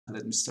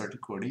Let me start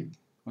recording.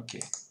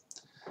 Okay.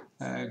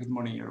 Good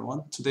morning,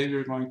 everyone. Today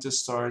we're going to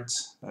start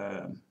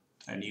a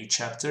new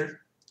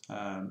chapter.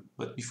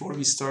 But before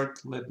we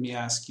start, let me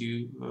ask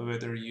you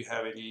whether you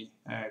have any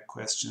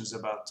questions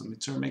about the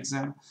midterm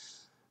exam.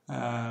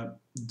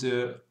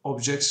 The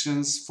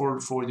objections,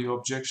 for the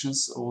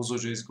objections, Oğuz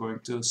Hoca is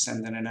going to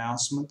send an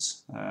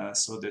announcement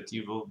so that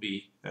you will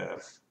be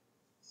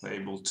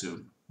able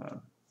to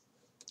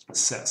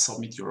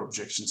submit your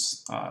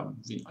objections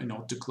in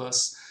the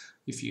class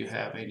if you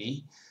have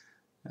any.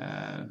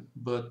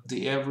 But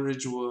the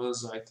average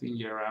was, I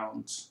think,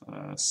 around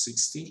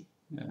 60,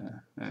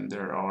 and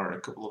there are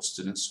a couple of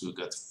students who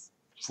got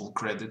full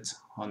credit,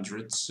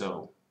 100.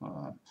 So,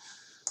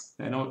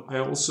 and I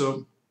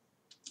also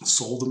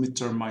solved the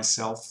midterm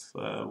myself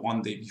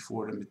one day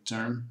before the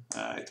midterm.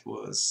 It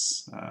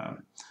was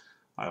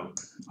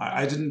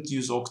I didn't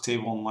use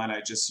Octave Online,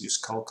 I just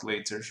used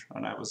Calculator,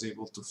 and I was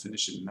able to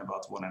finish it in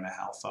about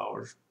 1.5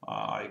 hours.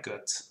 I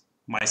got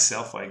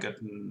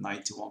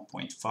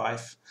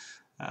 91.5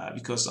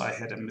 because I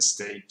had a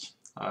mistake.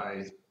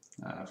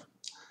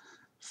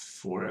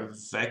 For a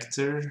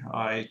vector,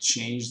 I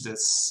changed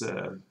this.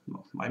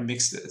 I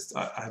mixed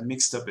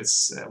up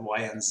its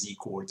y and z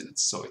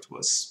coordinates, so it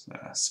was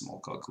a small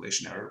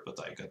calculation error. But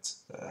I got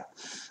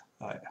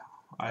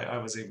I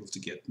was able to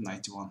get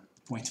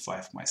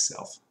 91.5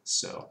 myself.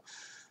 So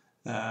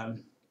I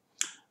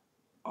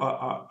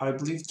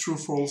believe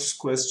true-false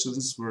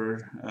questions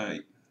were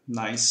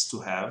nice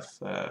to have,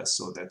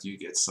 so that you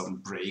get some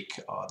break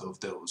out of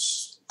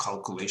those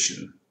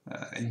calculation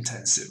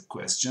intensive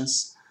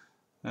questions.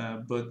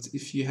 But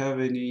if you have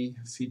any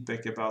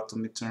feedback about the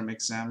midterm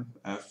exam,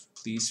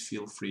 please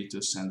feel free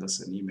to send us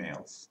an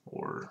email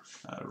or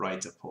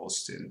write a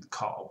post in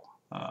CAW.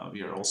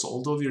 We are also,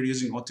 although we are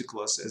using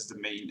Oticlass as the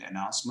main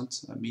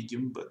announcement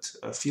medium, but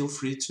feel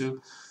free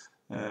to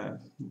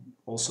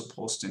also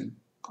post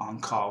on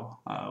CAW,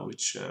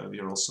 which we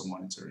are also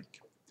monitoring.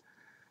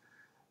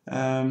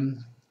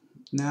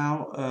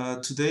 Now,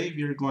 today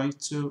we are going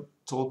to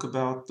talk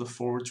about the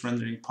forward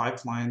rendering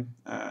pipeline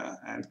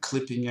and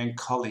clipping and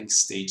culling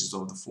stages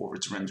of the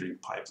forward rendering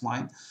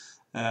pipeline.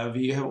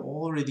 We have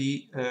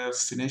already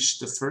finished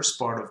the first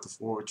part of the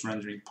forward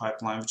rendering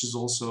pipeline, which is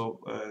also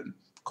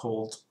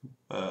called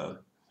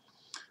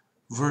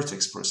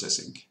vertex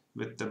processing,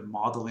 with the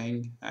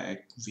modeling,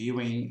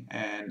 viewing,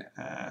 and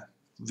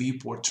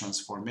viewport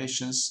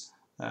transformations.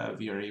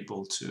 We are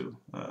able to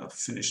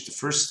finish the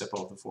first step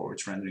of the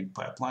forward rendering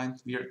pipeline.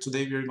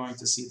 Today we are going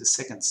to see the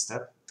second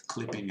step,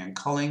 clipping and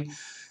culling,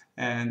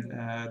 and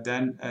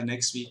then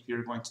next week we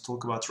are going to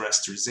talk about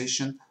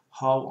rasterization,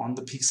 how on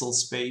the pixel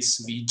space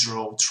we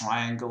draw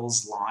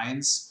triangles,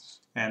 lines,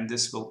 and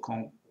this will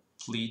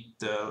complete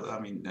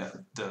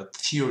the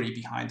theory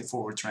behind the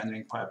forward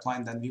rendering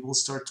pipeline. Then we will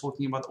start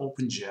talking about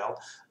OpenGL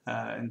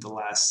in the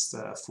last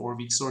 4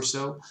 weeks or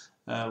so,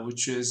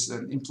 which is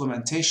an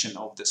implementation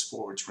of this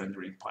forward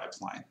rendering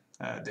pipeline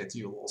that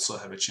you'll also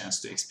have a chance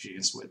to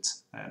experience with.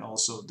 And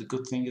also the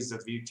good thing is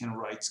that we can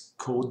write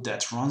code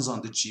that runs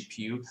on the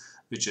GPU,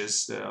 which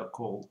is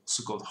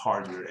so-called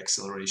hardware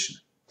acceleration.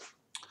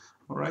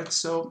 All right,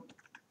 so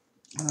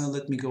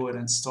let me go ahead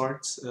and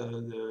start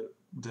the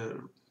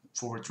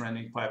forward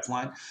rendering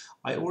pipeline.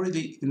 I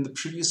already, in the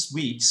previous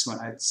weeks, when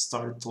I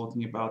started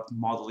talking about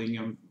modeling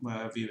and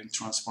viewing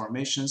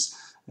transformations,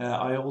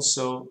 I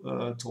also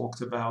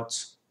talked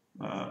about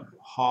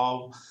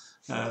how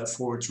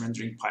forward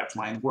rendering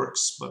pipeline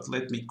works. But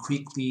let me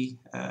quickly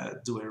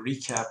do a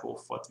recap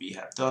of what we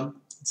have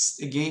done.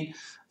 Again,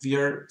 we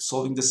are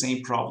solving the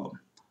same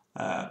problem.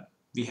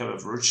 We have a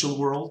virtual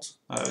world.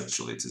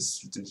 Actually, it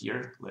is written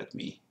here. Let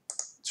me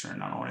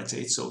turn on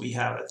annotate. So we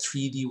have a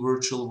 3D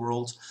virtual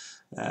world.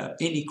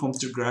 Any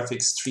computer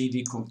graphics,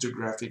 3D computer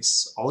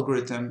graphics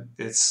algorithm,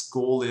 its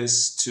goal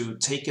is to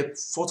take a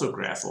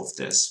photograph of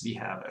this. We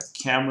have a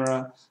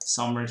camera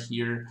somewhere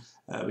here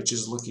which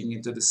is looking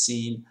into the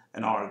scene,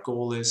 and our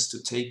goal is to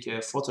take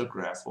a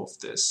photograph of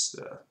this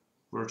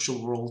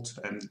virtual world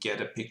and get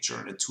a picture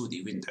in a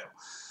 2D window.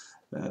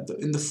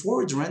 In the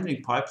forward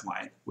rendering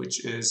pipeline,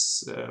 which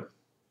is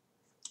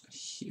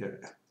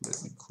here,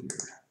 let me clear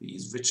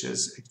these, which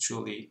is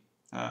actually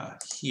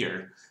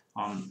here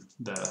on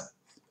the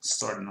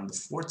starting on the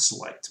fourth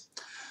slide,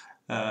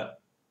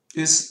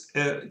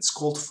 it's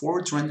called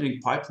forward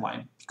rendering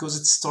pipeline because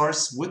it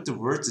starts with the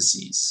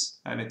vertices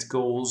and it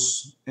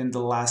goes in the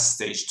last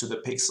stage to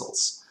the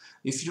pixels.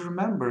 If you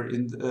remember,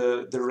 in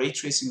the ray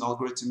tracing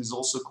algorithm is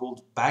also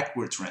called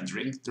backward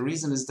rendering. The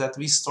reason is that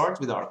we start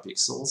with our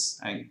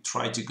pixels and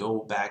try to go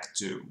back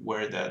to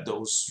where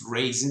those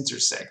rays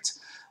intersect,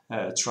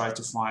 try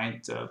to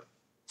find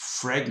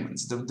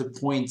fragments, the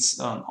points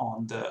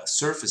on the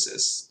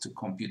surfaces to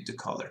compute the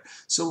color.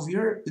 So we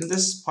are in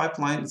this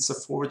pipeline, it's a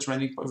forward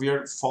rendering, we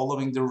are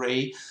following the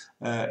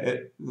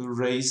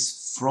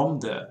rays from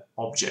the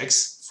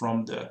objects,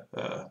 from the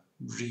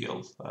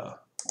real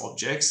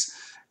objects.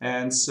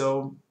 And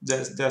so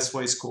that's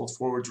why it's called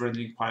forward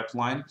rendering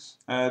pipeline.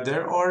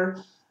 There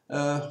are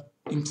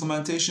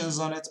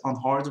implementations on it on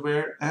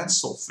hardware and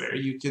software.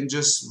 You can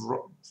just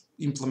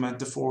implement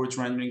the forward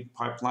rendering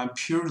pipeline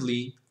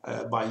purely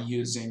by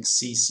using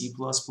C, C++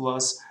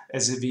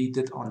 as we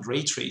did on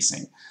ray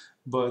tracing.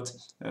 But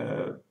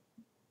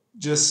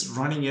just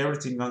running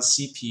everything on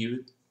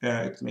CPU,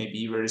 it may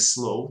be very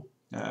slow.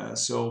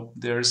 So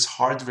there's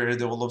hardware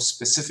developed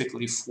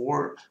specifically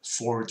for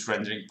forward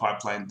rendering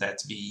pipeline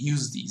that we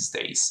use these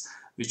days,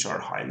 which are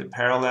highly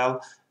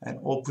parallel, and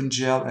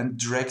OpenGL and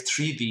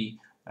Direct3D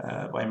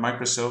by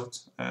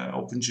Microsoft.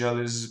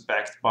 OpenGL is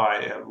backed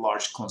by a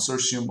large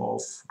consortium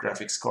of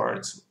graphics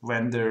card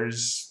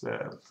vendors,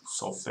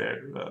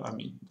 software,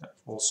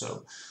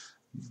 also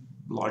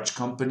large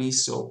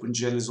companies. So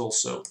OpenGL is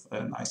also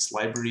a nice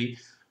library.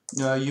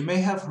 You may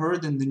have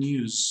heard in the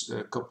news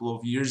a couple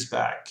of years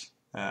back,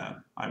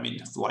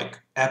 like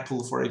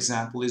Apple, for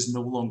example, is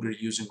no longer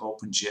using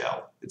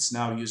OpenGL. It's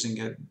now using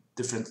a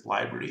different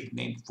library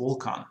named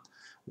Vulkan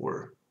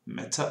or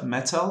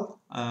Metal.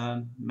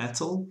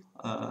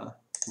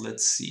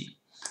 Let's see,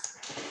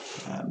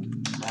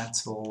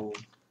 Metal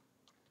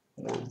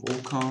or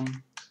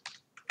Vulkan,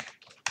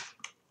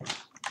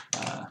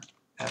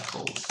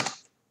 Apple.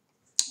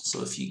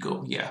 So if you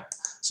go, yeah.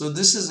 So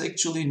this is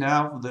actually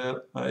now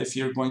the if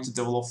you're going to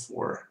develop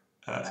for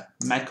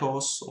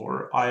macOS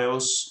or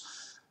iOS.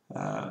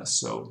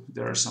 So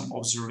there are some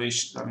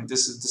observations. I mean,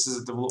 this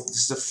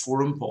is a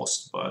forum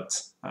post,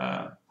 but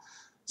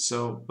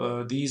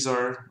these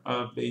are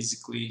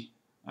basically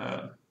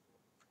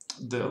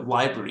the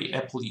library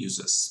Apple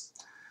uses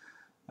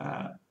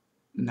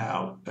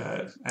now,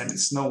 and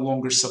it's no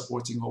longer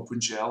supporting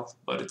OpenGL,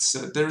 but it's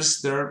there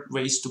are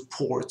ways to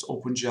port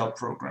OpenGL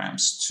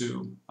programs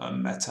to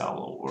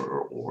Metal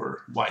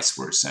or vice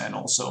versa, and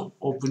also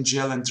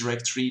OpenGL and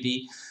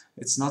Direct3D.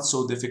 It's not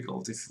so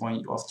difficult.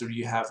 After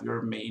you have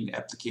your main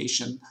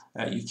application,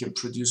 you can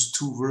produce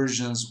two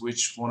versions,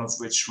 one of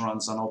which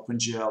runs on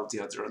OpenGL, the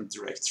other on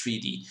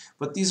Direct3D.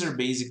 But these are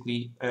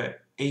basically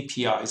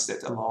APIs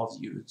that allow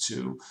you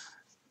to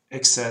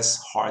access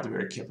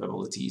hardware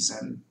capabilities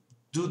and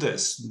do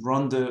this,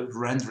 run the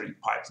rendering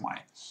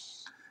pipeline.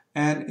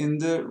 And in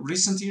the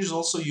recent years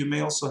also, you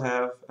may also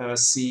have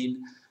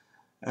seen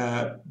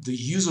the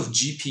use of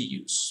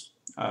GPUs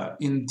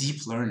in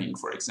deep learning,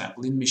 for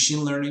example. In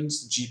machine learning,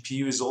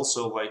 GPU is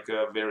also like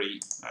a very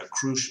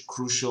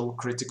crucial,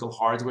 critical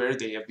hardware.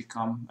 They have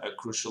become a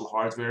crucial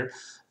hardware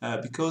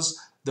because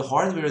the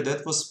hardware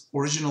that was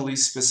originally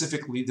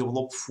specifically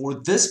developed for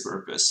this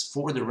purpose,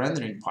 for the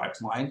rendering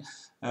pipeline,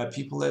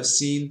 people have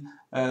seen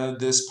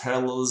this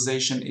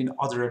parallelization in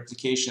other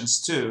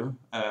applications too,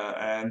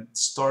 and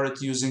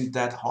started using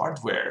that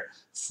hardware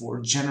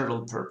for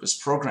general purpose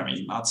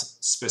programming, not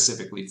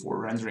specifically for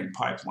rendering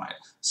pipeline.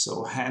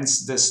 So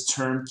hence this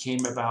term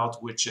came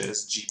about, which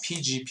is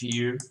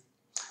GPU,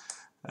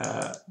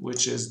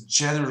 which is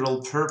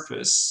general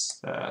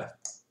purpose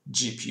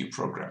GPU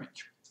programming.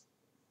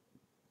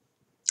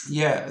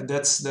 Yeah,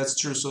 that's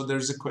true. So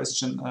there's a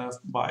question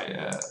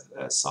by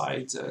a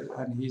site,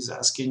 and he's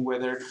asking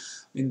whether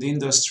in the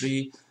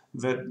industry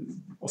that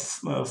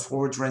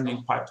forward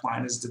rendering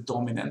pipeline is the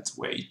dominant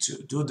way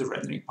to do the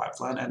rendering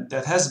pipeline, and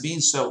that has been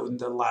so in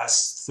the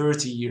last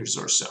 30 years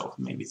or so,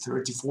 maybe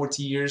 30,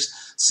 40 years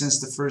since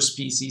the first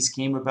PCs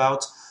came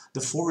about.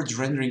 The forward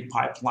rendering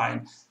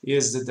pipeline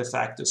is the de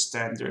facto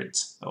standard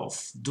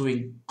of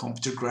doing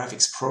computer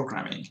graphics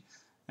programming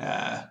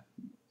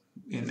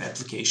in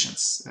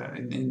applications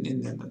in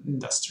the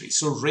industry.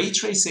 So ray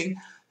tracing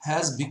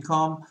has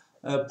become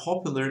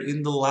popular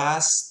in the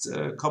last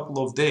couple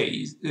of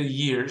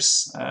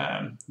years,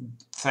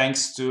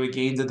 thanks to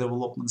again the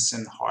developments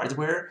in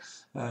hardware.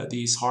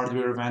 These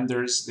hardware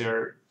vendors,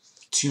 they're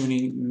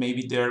tuning,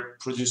 maybe they're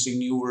producing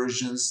new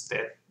versions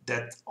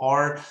that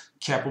are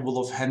capable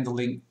of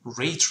handling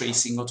ray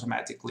tracing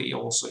automatically,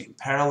 also in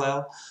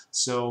parallel.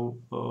 So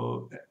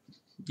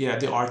yeah,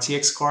 the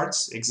RTX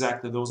cards,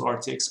 exactly those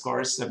RTX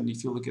cards. I mean,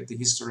 if you look at the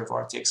history of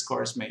RTX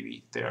cards,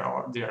 maybe they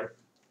are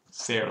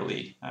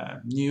fairly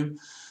new.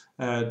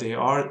 They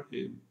are,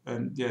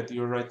 and yeah,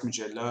 you're right,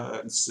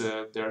 Mujalla.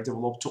 They are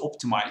developed to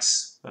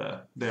optimize.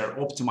 They are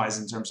optimized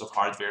in terms of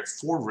hardware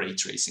for ray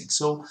tracing.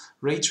 So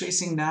ray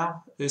tracing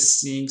now is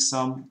seeing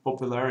some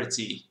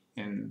popularity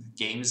in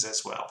games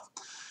as well.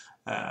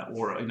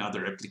 Or in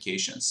other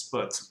applications,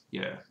 but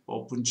yeah,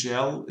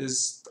 OpenGL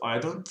is, I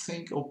don't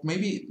think,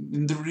 maybe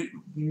in the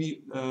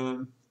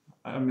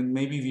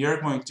maybe we are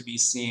going to be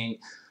seeing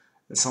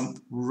some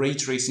ray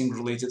tracing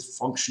related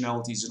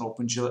functionalities in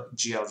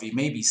OpenGL. We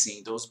may be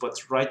seeing those, but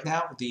right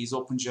now these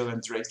OpenGL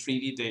and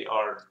Direct3D, they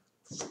are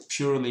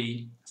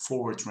purely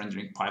forward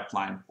rendering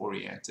pipeline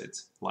oriented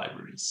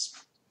libraries.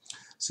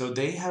 So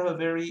they have a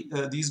very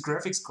these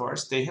graphics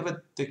cards, they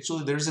have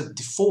actually there's a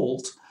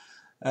default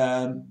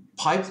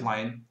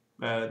pipeline,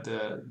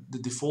 the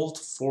default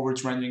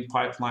forward rendering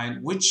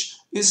pipeline, which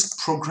is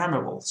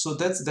programmable. So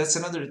that's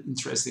another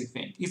interesting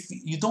thing. If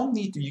you don't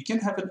need to, you can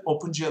have an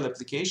OpenGL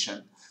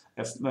application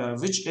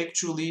which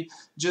actually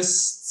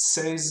just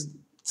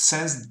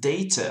sends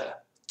data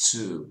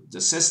to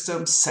the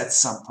system, sets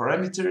some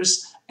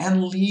parameters,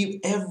 and leave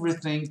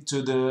everything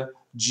to the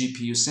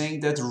GPU saying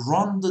that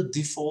run the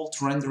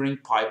default rendering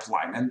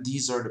pipeline, and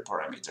these are the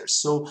parameters.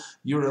 So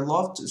you're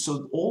allowed to,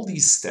 so all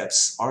these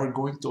steps are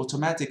going to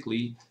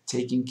automatically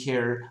taken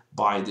care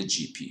by the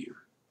GPU.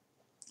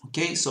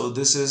 Okay, so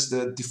this is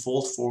the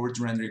default forward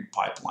rendering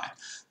pipeline.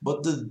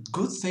 But the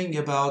good thing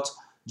about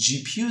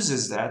GPUs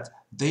is that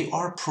they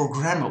are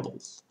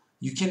programmable.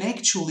 You can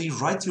actually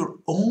write your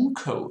own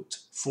code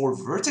for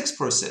vertex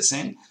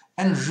processing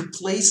and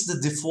replace the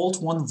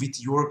default one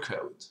with your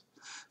code.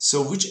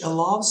 So which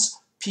allows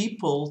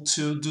people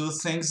to do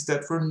things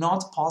that were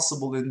not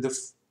possible in the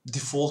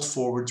default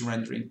forward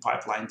rendering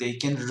pipeline. They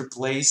can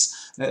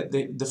replace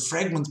the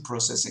fragment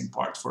processing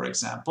part, for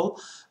example,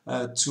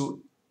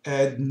 to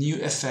add new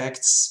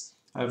effects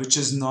which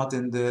is not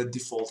in the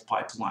default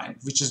pipeline,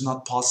 which is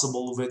not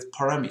possible with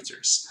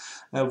parameters.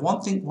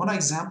 One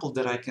example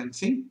that I can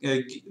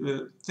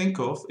think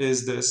of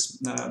is this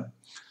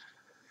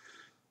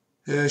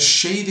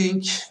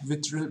shading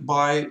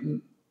by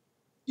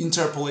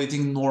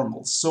interpolating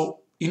normals. So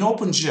in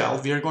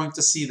OpenGL, we are going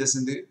to see this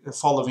in the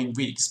following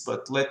weeks,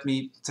 but let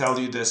me tell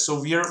you this.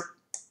 So we are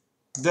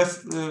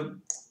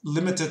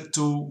limited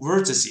to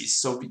vertices.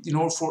 So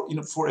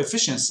for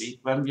efficiency,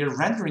 when we are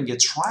rendering a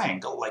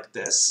triangle like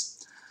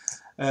this,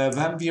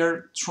 when we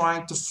are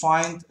trying to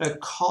find a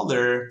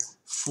color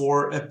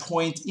for a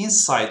point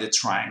inside the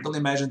triangle,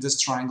 imagine this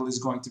triangle is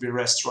going to be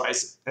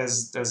rasterized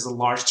as a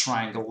large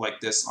triangle like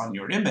this on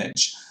your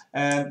image.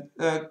 And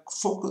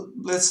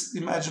let's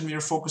imagine we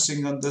are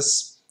focusing on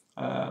this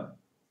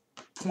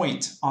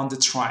point on the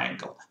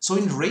triangle. So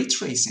in ray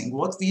tracing,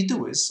 what we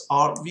do is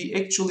we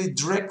actually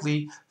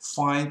directly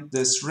find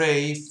this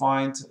ray,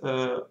 find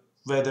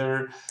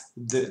whether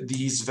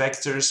these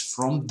vectors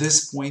from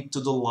this point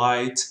to the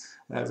light,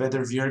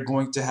 whether we are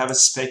going to have a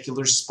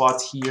specular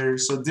spot here.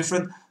 So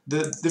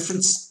the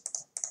different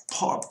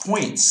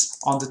points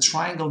on the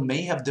triangle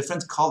may have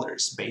different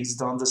colors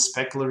based on the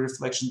specular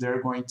reflection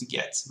they're going to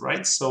get,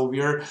 right? So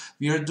we are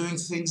doing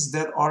things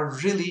that are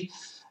really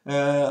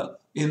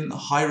in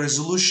high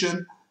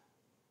resolution,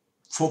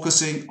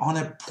 focusing on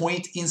a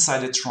point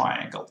inside a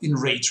triangle in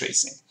ray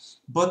tracing.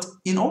 But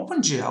in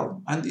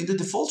OpenGL and in the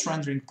default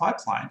rendering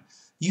pipeline,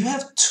 you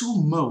have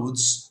two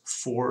modes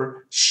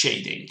for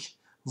shading.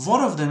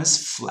 One of them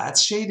is flat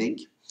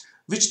shading,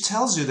 which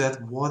tells you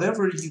that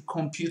whatever you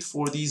compute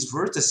for these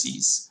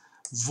vertices,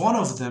 one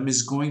of them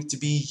is going to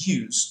be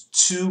used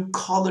to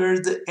color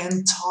the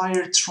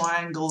entire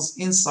triangles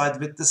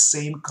inside with the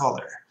same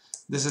color.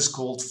 This is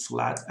called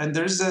flat, and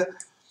there's a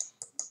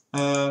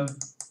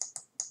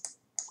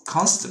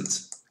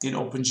constant in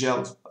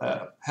OpenGL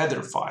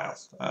header file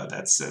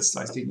that says,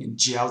 I think in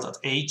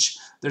gl.h,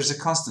 there's a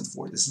constant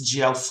for this,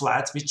 gl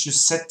flat, which you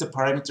set the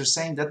parameter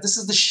saying that this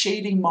is the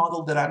shading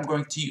model that I'm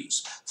going to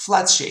use,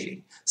 flat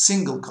shading,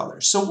 single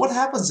color. So what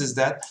happens is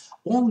that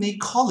only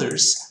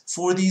colors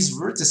for these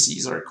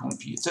vertices are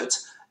computed,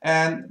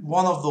 and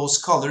one of those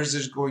colors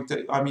is going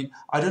to,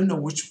 I don't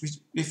know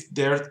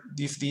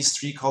if these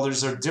three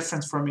colors are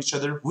different from each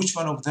other, which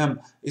one of them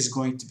is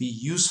going to be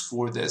used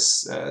for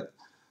this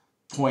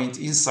point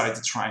inside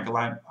the triangle.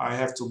 I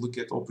have to look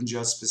at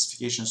OpenGL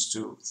specifications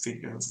to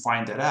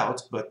find that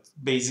out, but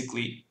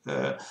basically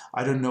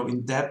I don't know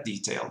in that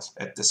detail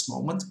at this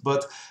moment,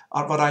 but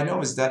what I know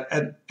is that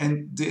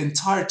and the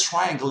entire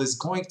triangle is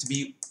going to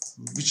be,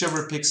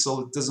 whichever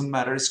pixel, it doesn't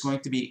matter, it's going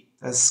to be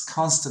as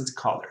constant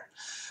color.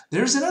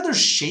 There's another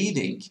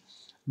shading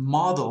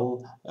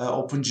model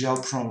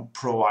OpenGL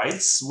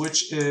provides,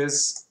 which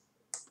is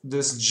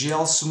this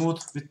GL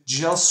smooth with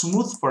GL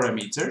smooth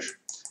parameter.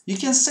 You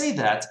can say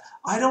that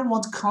I don't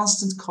want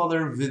constant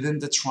color within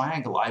the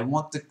triangle. I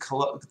want the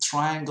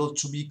triangle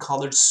to be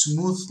colored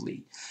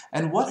smoothly.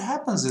 And what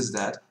happens is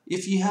that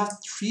if you have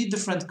three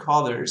different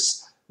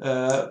colors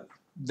that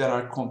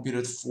are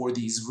computed for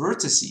these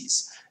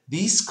vertices,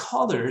 these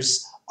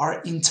colors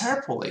are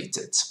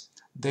interpolated.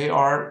 They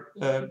are,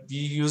 we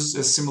use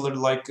a similar,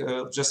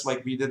 just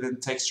like we did in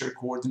texture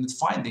coordinate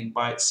finding,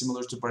 by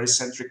similar to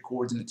barycentric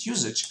coordinate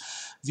usage.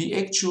 We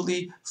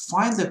actually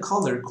find a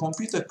color,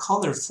 compute a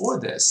color for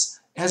this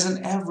as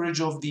an average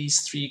of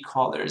these three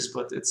colors,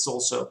 but it's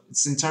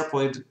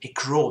interpolated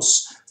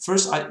across.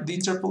 First, the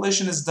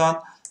interpolation is done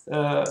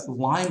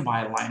line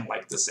by line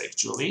like this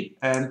actually,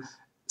 and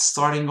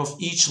starting off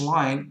each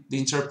line, the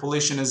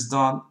interpolation is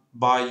done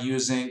by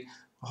using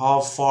how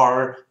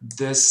far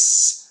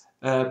this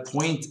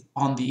point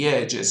on the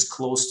edge is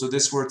close to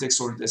this vertex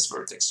or this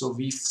vertex. So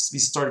we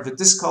start with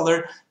this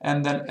color,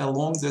 and then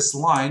along this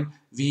line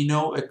we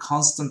know a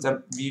constant,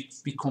 we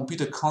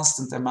compute a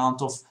constant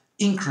amount of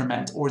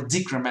increment or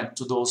decrement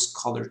to those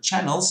color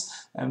channels,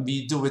 and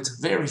we do it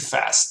very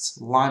fast,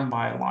 line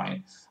by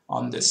line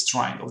on this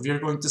triangle. We are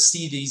going to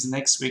see these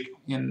next week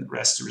in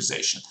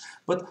rasterization.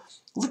 But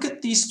look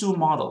at these two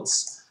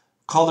models.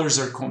 Colors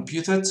are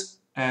computed,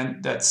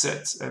 and that's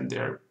it, and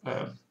they're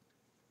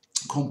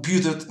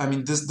computed.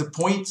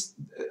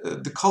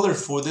 The color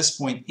for this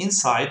point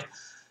inside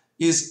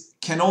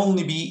can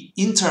only be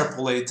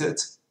interpolated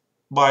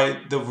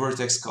by the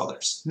vertex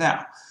colors.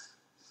 Now,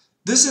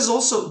 This is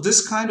also,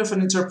 this kind of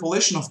an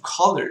interpolation of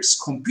colors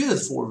computed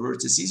for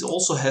vertices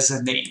also has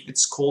a name.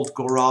 It's called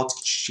Gouraud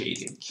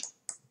shading.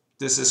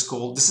 This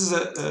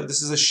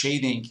is a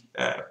shading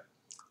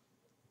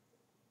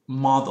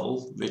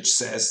model which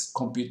says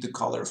compute the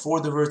color for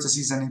the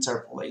vertices and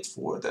interpolate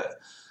for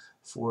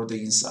the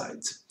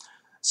inside.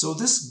 So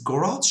this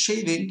Gouraud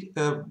shading,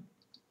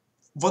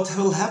 what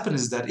will happen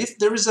is that if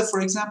there is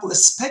for example, a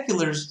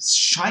specular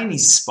shiny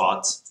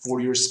spot for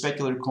your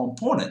specular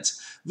component,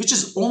 which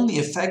is only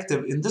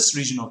effective in this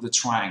region of the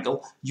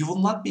triangle, you will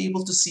not be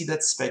able to see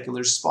that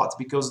specular spot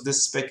because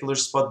this specular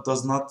spot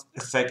does not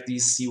affect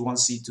these C1,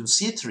 C2,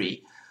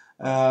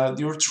 C3.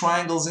 Your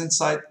triangles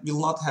inside will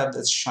not have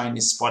that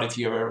shiny spot if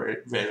you have a very,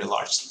 very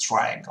large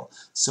triangle.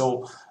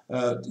 So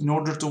in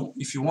order to,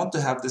 if you want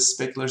to have this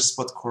specular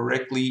spot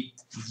correctly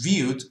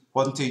viewed,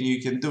 one thing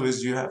you can do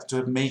is you have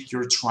to make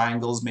your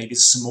triangles maybe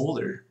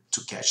smaller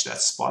to catch that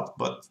spot.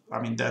 But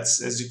I mean,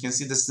 that's, as you can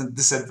see, this is the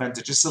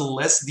disadvantage. It's a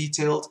less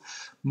detailed,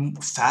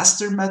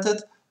 faster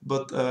method,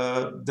 but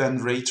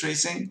than ray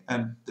tracing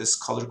and this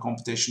color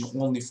computation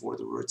only for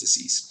the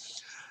vertices.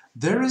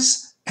 There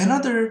is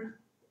another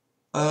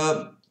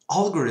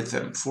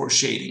algorithm for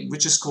shading,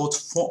 which is called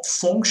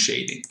Phong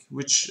shading,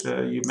 which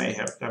you may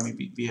have, I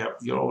mean,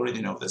 you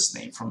already know this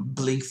name from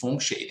blink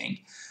Phong shading.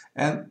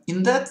 And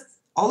in that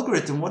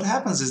algorithm, what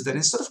happens is that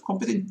instead of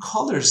computing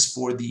colors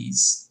for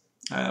these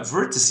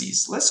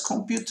vertices, let's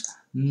compute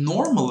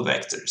normal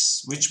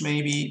vectors, which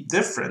may be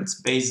different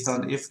based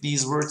on if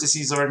these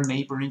vertices are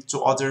neighboring to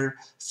other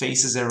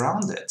faces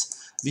around it.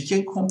 We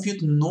can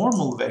compute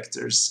normal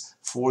vectors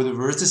for the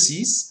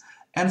vertices.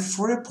 And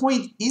for a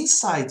point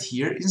inside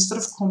here, instead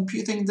of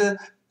computing the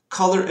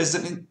color as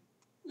an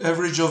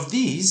average of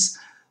these,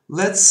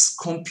 let's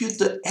compute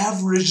the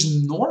average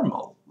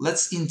normal.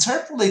 Let's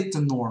interpolate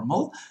the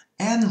normal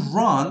and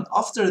run,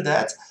 after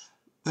that,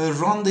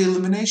 run the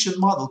elimination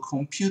model,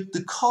 compute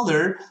the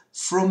color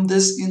from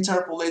this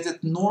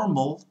interpolated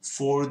normal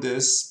for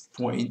this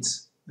point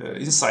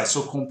inside.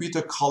 So compute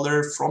a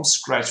color from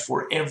scratch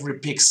for every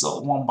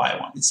pixel one by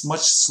one. It's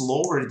much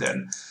slower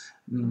than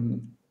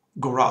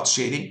Gouraud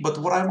shading, but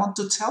what I want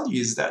to tell you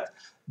is that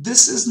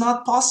this is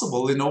not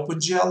possible in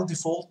OpenGL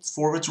default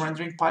forward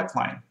rendering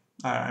pipeline.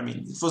 I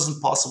mean, it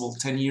wasn't possible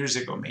 10 years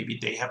ago. Maybe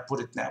they have put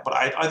it now, but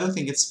I don't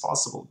think it's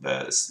possible.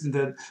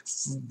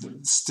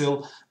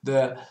 Still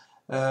the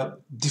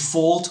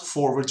default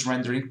forward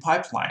rendering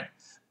pipeline.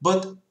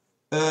 But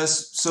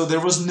so there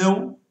was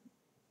no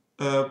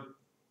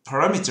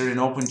parameter in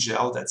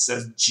OpenGL that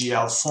says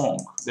GL-Phong.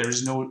 There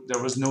was no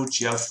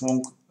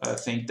GL-Phong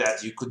thing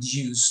that you could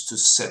use to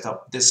set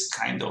up this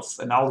kind of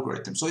an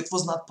algorithm. So it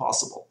was not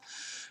possible.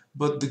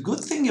 But the good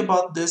thing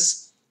about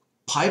this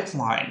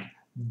pipeline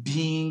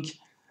being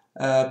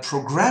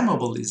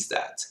programmable is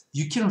that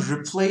you can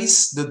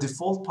replace the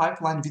default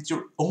pipeline with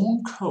your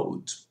own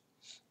code,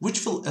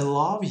 which will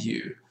allow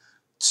you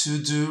to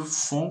do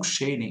Phong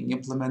shading,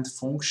 implement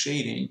Phong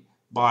shading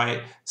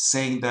by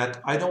saying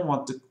that I don't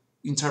want to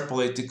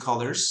interpolate the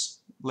colors.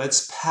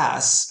 Let's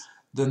pass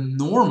the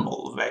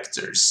normal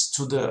vectors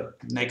to the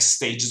next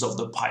stages of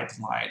the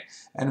pipeline.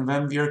 And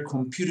when we are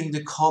computing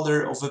the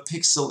color of a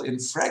pixel in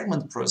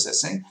fragment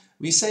processing,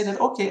 we say that,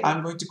 okay,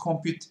 I'm going to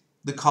compute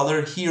the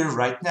color here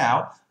right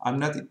now. I'm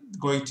not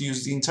going to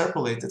use the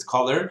interpolated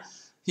color.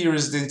 Here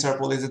is the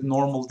interpolated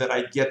normal that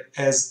I get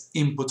as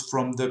input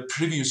from the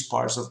previous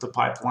parts of the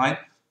pipeline.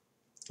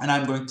 And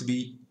I'm going to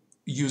be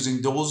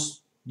using those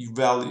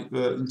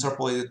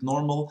interpolated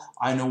normal.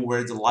 I know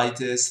where the light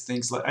is,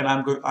 things like, and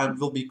I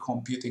will be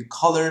computing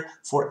color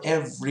for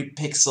every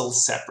pixel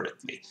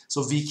separately.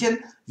 So we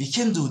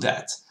can do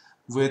that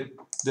with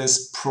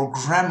this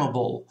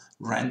programmable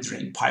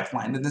rendering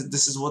pipeline, and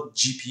this is what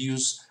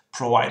GPUs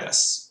provide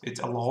us. It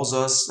allows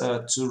us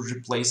to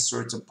replace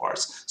certain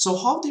parts. So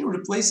how do you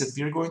replace it?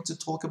 We're going to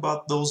talk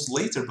about those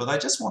later, but I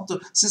just want to,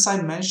 since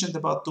I mentioned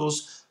about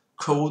those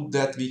code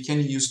that we can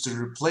use to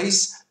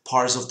replace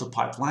parts of the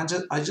pipeline,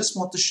 I just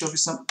want to show you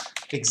some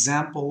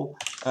example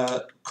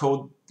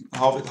code,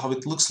 how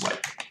it looks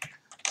like.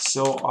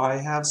 So I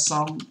have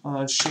some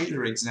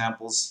shader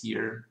examples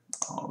here.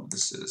 Oh,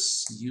 this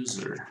is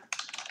user.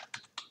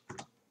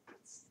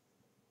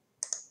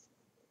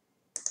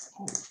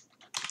 Oh,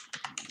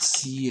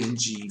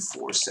 CENG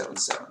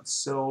 477.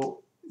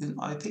 So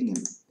I think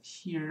in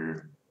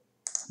here,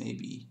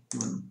 maybe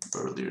even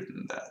earlier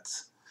than that.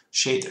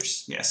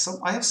 Shaders, yes. So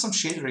I have some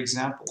shader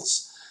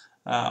examples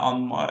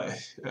on my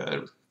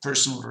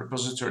personal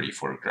repository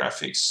for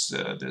graphics,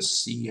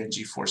 this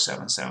CENG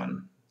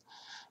 477.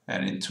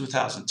 And in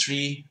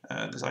 2003,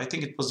 I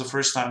think it was the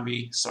first time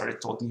we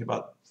started talking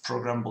about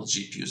programmable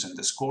GPUs in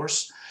this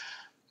course.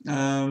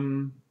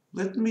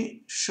 Let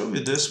me show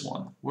you this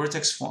one,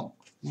 Vertex Font.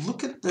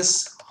 Look at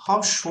this,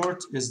 how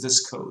short is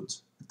this code?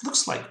 It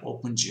looks like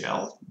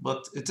OpenGL,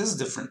 but it is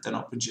different than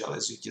OpenGL.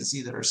 As you can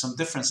see, there are some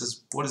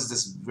differences. What does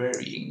this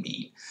varying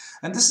mean?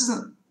 And this is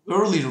an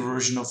earlier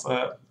version of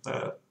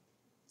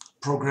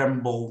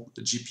programmable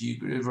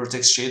GPU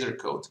vertex shader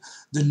code.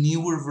 The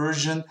newer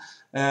version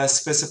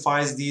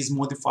specifies these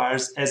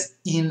modifiers as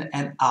in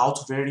and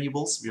out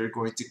variables. We are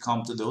going to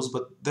come to those,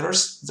 but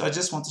I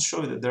just want to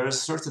show you that there are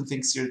certain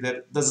things here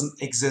that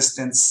doesn't exist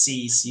in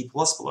C, C++,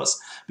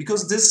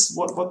 because this,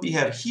 what we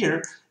have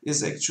here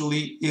is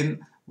actually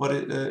in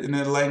in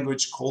a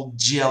language called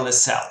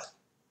GLSL,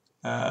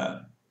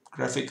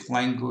 graphics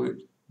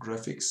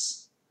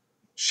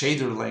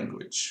shader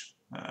language,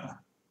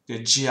 the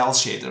GL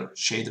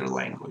shader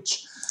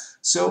language.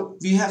 So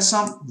we have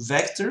some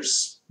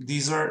vectors.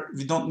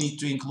 We don't need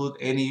to include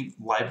any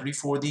library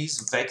for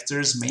these.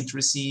 Vectors,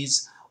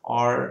 matrices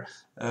are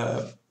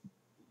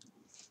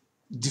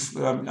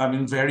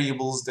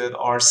variables that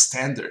are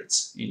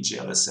standards in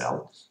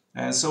GLSL.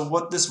 And so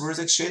what this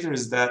vertex shader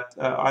is that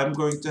I'm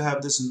going to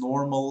have this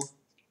normal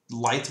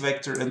light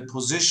vector and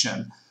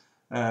position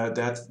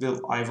that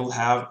I will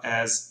have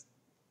as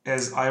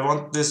I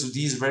want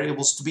these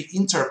variables to be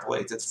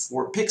interpolated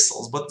for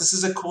pixels, but this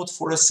is a code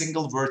for a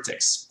single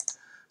vertex.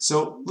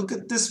 So look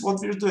at this,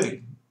 what we're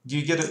doing.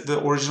 You get the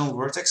original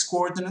vertex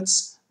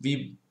coordinates.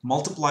 We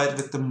multiply it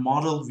with the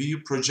model view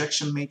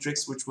projection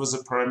matrix, which was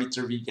a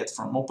parameter we get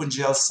from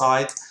OpenGL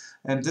side.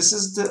 And this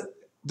is the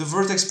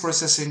vertex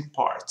processing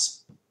part,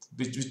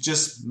 with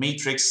just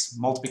matrix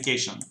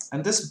multiplication.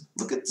 And this,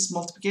 look at this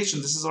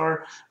multiplication. This is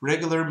our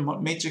regular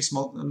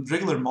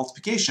regular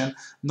multiplication,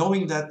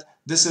 knowing that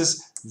this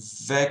is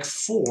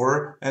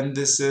vec4 and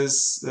this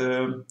is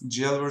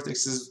GL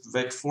vertex is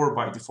vec4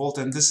 by default,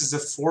 and this is a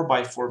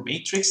 4x4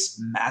 matrix,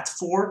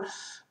 mat4.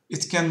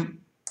 It can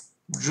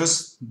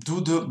just do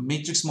the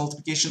matrix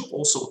multiplication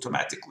also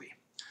automatically.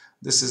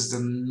 This is the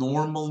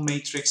normal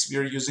matrix we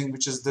are using,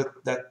 which is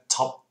that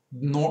top.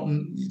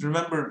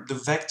 Remember, the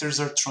vectors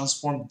are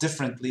transformed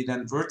differently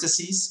than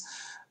vertices,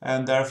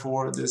 and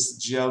therefore this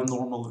GL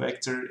normal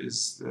vector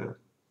is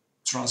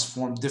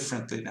transformed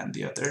differently than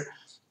the other.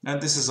 And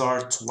this is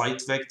our to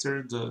light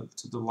vector,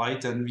 to the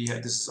light, and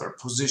this is our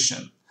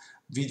position,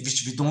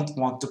 which we don't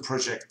want to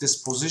project. This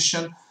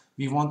position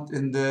we want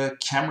in the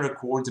camera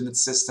coordinate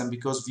system,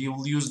 because we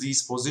will use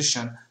these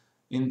position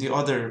in the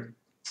other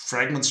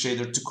fragment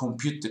shader to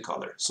compute the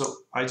color. So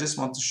I just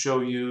want to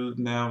show you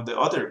now the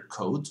other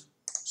code.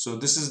 So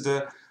this is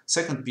the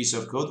second piece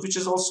of code, which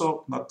is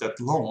also not that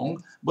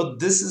long, but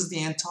this is the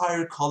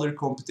entire color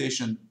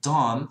computation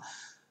done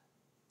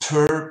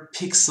per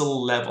pixel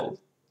level.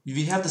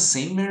 We have the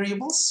same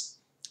variables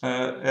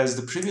as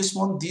the previous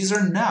one. These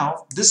are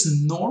now, this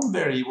norm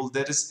variable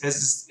that is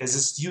as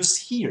is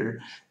used here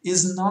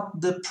is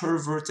not the per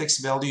vertex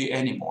value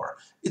anymore.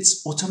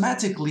 It's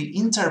automatically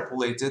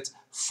interpolated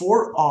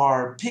for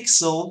our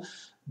pixel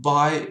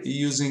by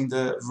using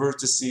the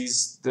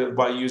vertices,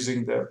 by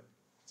using the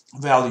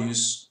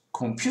values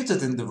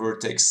computed in the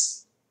vertex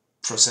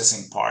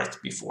processing part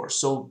before.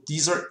 So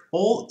these are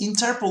all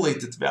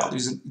interpolated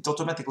values, and it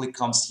automatically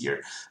comes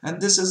here.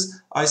 And this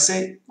is, I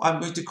say,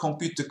 I'm going to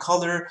compute the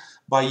color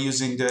by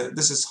using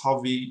this is how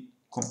we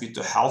compute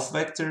the half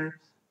vector.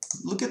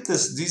 Look at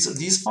this,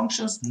 these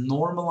functions,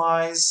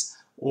 normalize,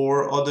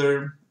 or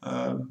other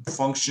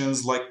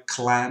functions like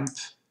clamp,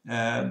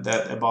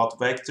 that about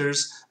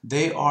vectors,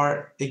 they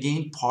are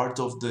again part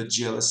of the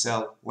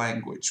GLSL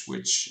language,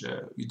 which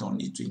you don't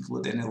need to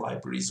include any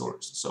libraries or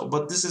so.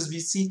 But this is, we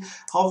see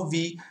how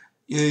we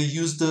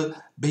use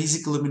the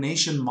basic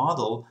illumination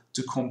model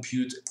to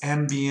compute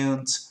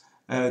ambient,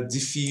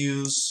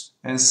 diffuse,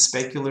 and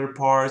specular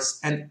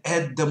parts, and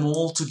add them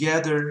all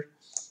together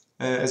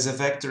as a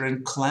vector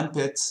and clamp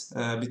it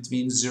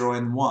between 0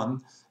 and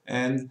 1.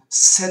 And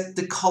set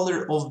the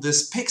color of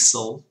this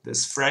pixel,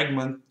 this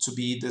fragment, to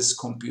be this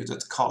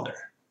computed color.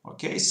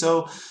 Okay,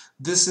 so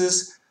this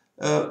is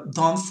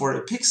done for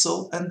a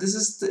pixel, and this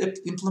is the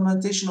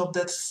implementation of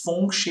that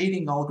FONG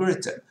shading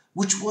algorithm,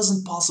 which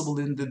wasn't possible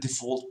in the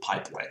default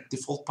pipeline.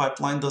 Default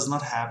pipeline does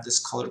not have this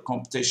color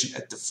computation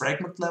at the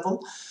fragment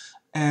level,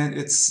 and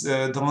it's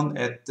done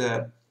at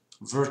the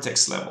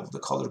vertex level. The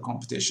color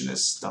computation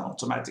is done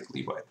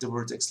automatically at the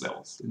vertex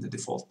level in the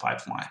default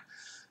pipeline.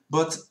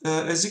 But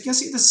as you can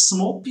see, this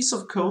small piece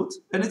of code,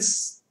 and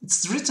it's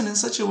written in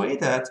such a way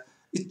that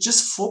it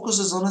just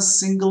focuses on a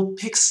single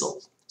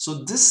pixel. So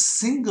this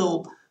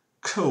single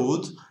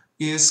code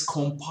is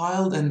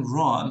compiled and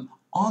run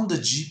on the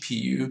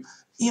GPU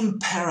in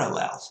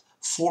parallel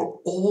for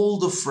all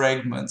the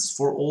fragments,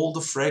 for all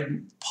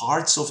the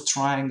parts of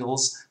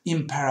triangles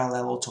in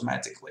parallel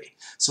automatically.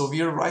 So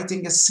we are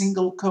writing a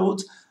single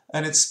code,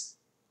 and it's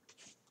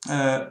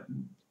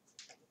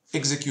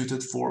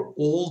executed for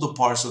all the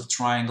parts of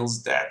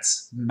triangles that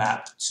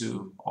map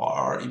to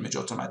our image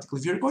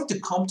automatically. We are going to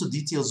come to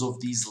details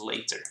of these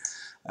later.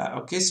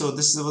 Okay, so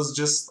this was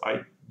just,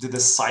 I did a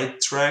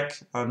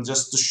sidetrack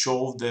just to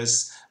show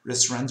this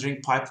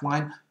rendering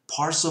pipeline.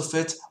 Parts of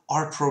it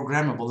are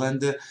programmable,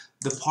 and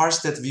the parts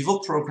that we will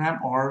program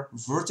are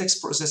vertex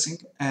processing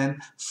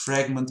and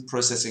fragment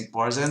processing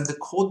parts. And the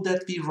code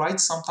that we write,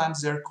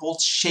 sometimes they're called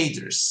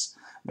shaders.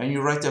 When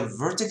you write a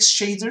vertex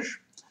shader,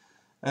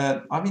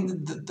 I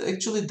mean,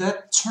 actually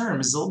that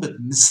term is a little bit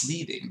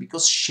misleading,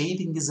 because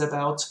shading is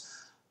about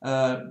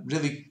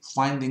really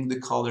finding the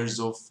colors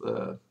of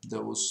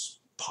those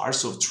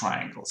parts of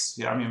triangles.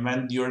 Yeah, I mean,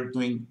 when you're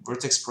doing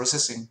vertex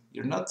processing,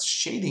 you're not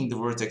shading the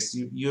vertex.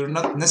 You're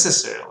not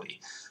necessarily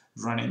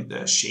running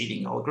the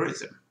shading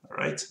algorithm,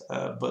 right?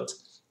 But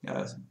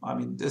I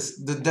mean,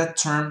 that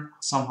term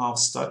somehow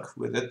stuck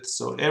with it.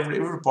 So every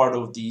part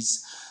of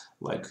these,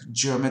 like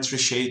geometry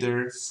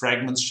shader,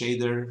 fragment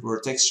shader,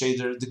 vertex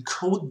shader, the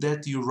code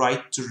that you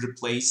write to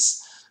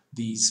replace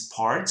these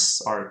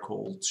parts are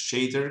called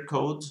shader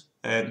code,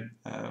 and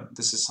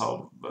this is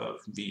how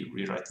we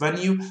rewrite. When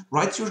you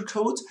write your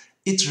code,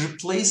 it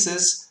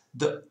replaces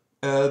the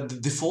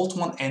default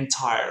one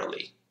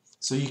entirely.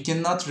 So you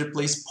cannot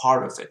replace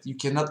part of it. You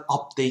cannot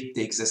update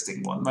the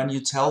existing one. When you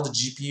tell the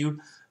GPU,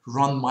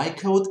 run my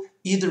code,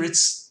 either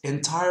it's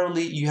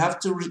entirely, you have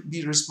to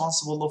be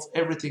responsible of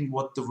everything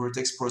what the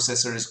vertex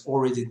processor is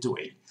already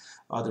doing.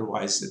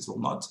 Otherwise, it will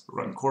not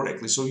run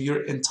correctly. So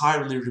you're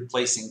entirely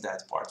replacing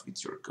that part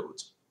with your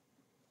code.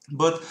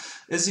 But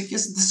as you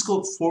guess, this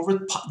go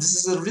forward,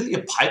 this is really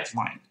a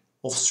pipeline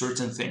of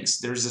certain things.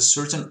 There's a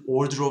certain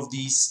order of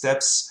these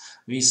steps.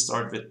 We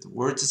start with the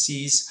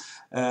vertices.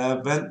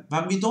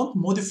 When we don't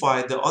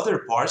modify the other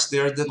parts, they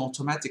are done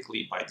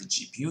automatically by the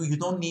GPU. You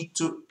don't need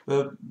to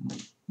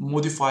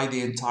modify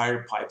the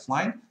entire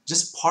pipeline.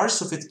 Just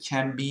parts of it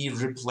can be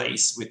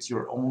replaced with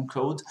your own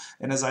code.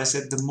 And as I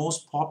said, the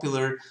most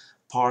popular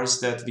parts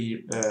that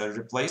we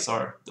replace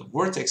are the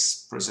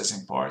vertex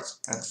processing part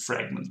and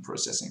fragment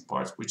processing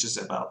part, which is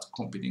about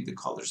computing the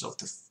colors of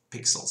the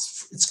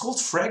pixels. It's called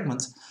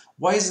fragment.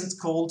 Why is it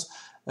called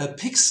a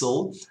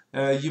pixel?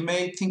 You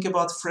may think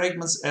about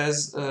fragments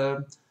as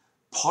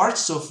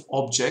parts of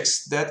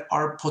objects that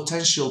are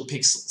potential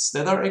pixels.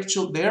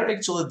 They are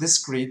actually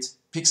discrete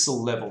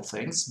pixel level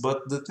things,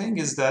 but the thing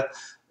is that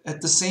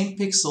at the same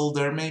pixel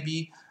there may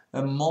be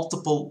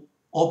multiple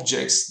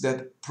objects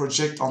that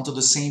project onto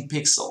the same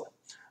pixel.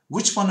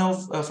 Which one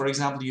of, for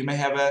example, you may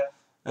have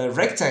a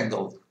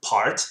rectangle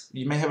part,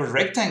 you may have a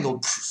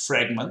rectangle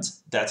fragment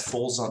that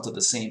falls onto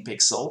the same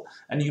pixel,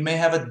 and you may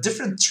have a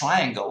different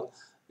triangle.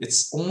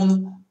 Its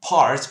own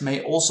part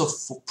may also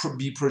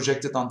be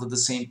projected onto the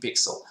same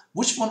pixel.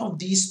 Which one of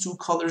these two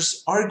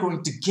colors are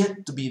going to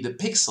get to be the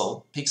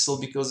pixel? Pixel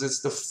because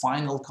it's the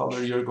final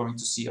color you're going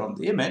to see on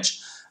the image.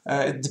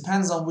 It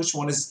depends on which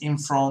one is in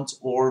front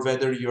or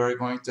whether you are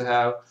going to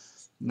have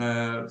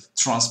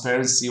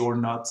transparency or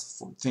not,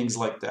 things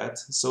like that.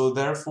 So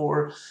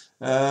therefore,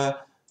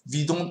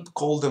 we don't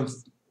call them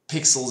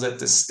pixels at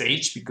this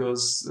stage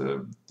because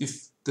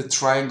if the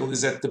triangle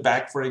is at the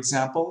back, for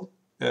example,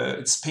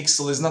 its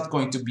pixel is not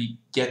going to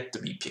get to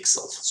be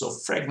pixel. So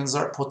fragments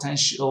are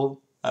potential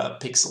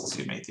pixels.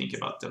 You may think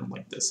about them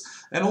like this.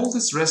 And all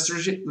this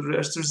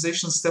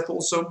rasterization step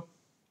also,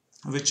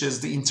 which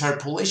is the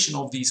interpolation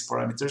of these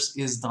parameters,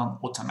 is done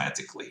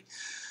automatically.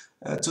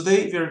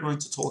 Today we are going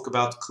to talk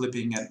about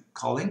clipping and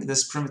culling.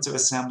 This primitive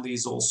assembly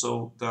is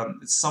also done.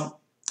 It's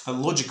a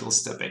logical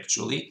step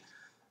actually.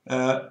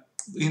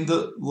 In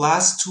the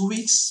last 2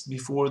 weeks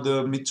before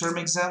the midterm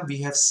exam,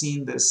 we have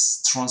seen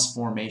this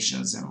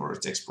transformations in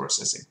vertex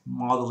processing,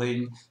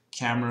 modeling,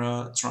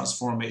 camera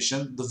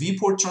transformation. The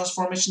viewport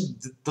transformation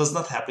does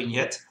not happen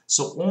yet,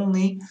 so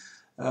only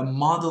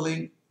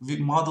modeling,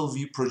 model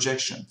view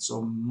projection.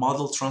 So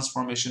model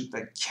transformation,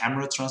 then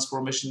camera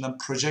transformation, then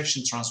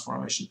projection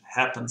transformation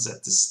happens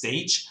at this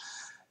stage.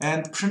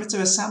 And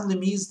primitive assembly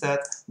means that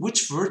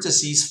which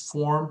vertices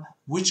form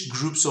which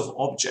groups of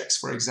objects.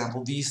 For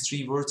example, these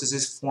 3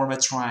 vertices form a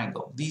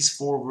triangle. These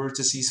 4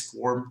 vertices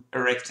form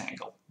a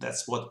rectangle.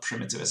 That's what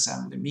primitive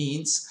assembly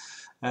means.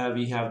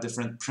 We have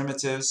different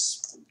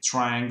primitives,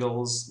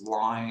 triangles,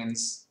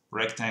 lines,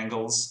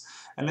 rectangles.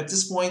 And at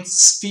this point,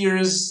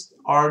 spheres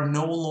are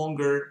no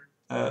longer,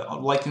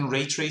 like in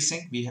ray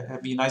tracing, we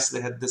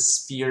nicely had the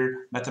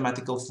sphere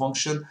mathematical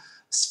function.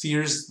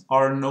 Spheres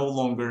are no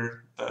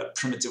longer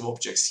primitive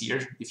objects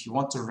here. If you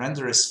want to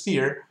render a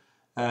sphere,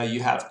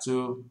 you have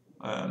to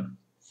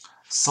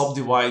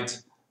subdivide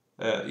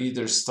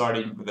either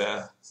starting with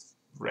a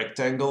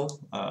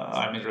rectangle,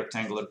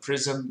 rectangular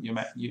prism.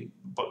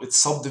 But with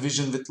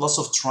subdivision, with lots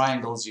of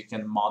triangles, you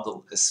can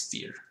model a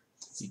sphere.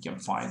 You can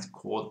find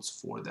codes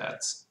for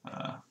that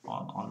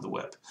on the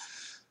web.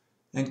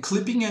 And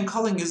clipping and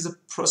culling is the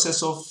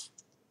process of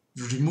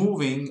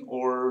removing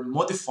or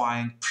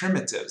modifying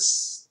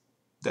primitives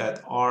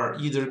that are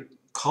either,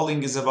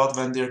 culling is about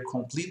when they're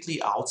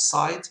completely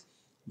outside,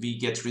 we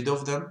get rid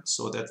of them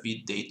so that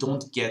they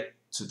don't get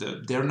to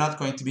they're not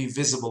going to be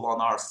visible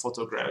on our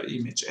photograph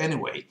image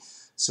anyway,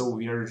 so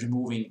we are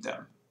removing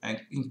them.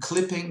 And in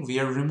clipping, we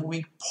are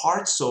removing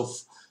parts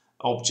of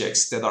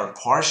objects that are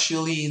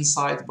partially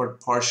inside but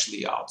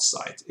partially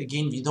outside.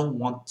 Again, we don't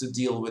want to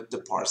deal with the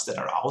parts that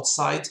are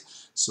outside,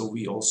 so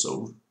we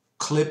also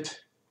clip,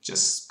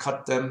 just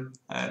cut them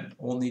and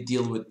only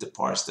deal with the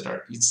parts that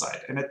are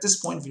inside. And at this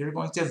point, we are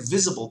going to have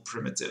visible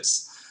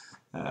primitives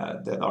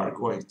that are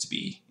going to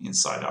be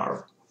inside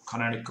our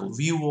canonical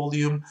view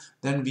volume.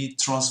 Then we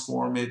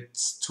transform it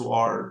to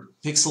our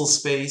pixel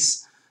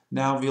space.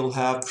 Now we'll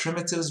have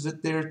primitives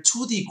with their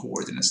 2D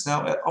coordinates.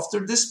 Now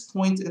after this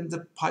point in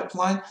the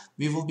pipeline,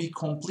 we will be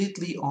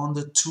completely on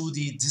the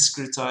 2D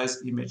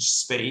discretized image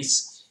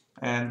space,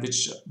 and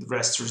which the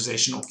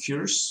rasterization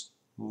occurs.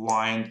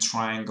 Line,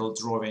 triangle,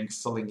 drawing,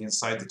 filling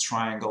inside the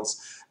triangles.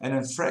 And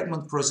in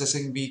fragment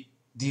processing, we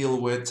deal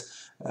with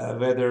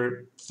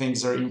whether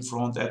things are in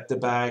front, at the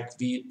back,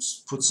 we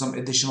put some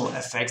additional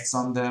effects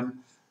on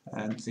them,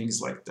 and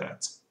things like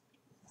that.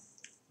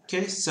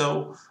 Okay,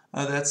 so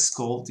that's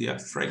called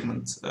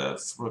fragment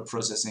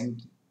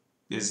processing,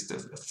 is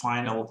the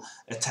final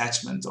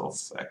attachment of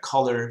a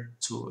color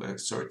to a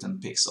certain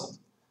pixel.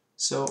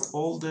 So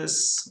all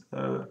this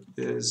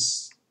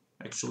is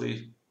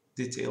actually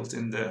detailed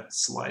in the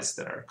slides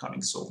that are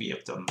coming. So we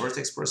have done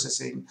vertex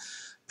processing.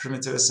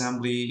 Primitive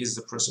assembly is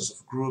the process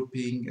of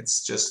grouping.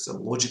 It's just a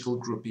logical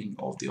grouping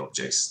of the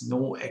objects.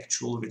 No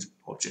actual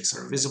objects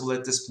are visible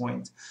at this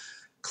point.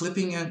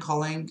 Clipping and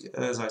culling,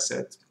 as I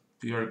said,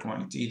 we are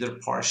going to either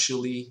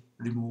partially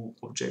remove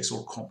objects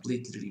or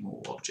completely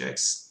remove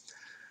objects.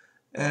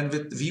 And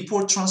with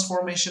viewport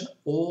transformation,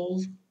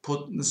 all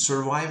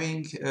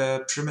surviving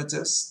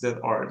primitives that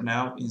are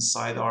now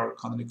inside our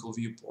canonical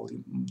viewport,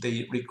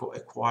 they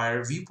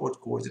acquire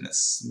viewport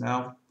coordinates.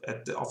 Now,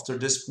 after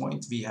this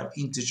point, we have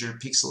integer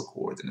pixel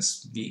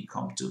coordinates. We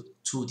come to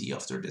 2D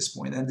after this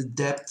point, and the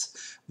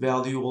depth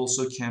value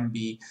also can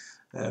be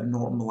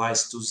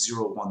normalized to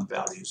 0, 1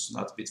 values,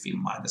 not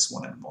between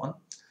 -1 and 1.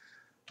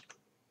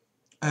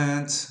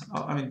 And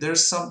I mean,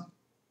 there's some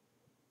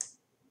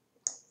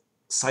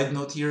side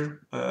note here,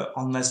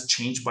 unless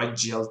changed by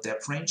GL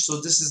depth range. So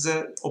this is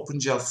the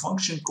OpenGL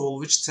function call,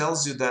 which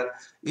tells you that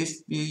if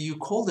you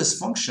call this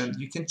function,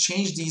 you can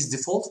change these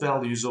default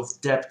values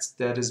of depth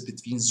that is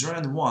between 0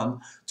 and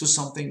 1 to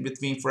something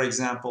between, for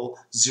example,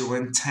 0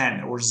 and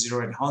 10 or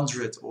 0 and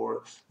 100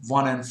 or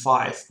 1 and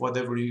 5,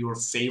 whatever your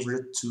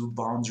favorite two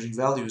boundary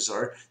values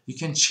are. You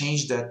can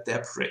change that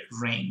depth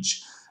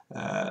range,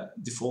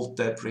 default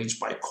depth range,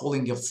 by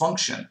calling a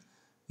function.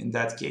 In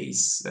that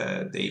case,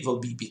 they will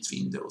be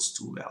between those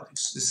two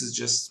values. This is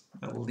just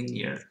a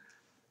linear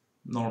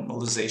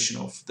normalization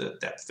of the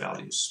depth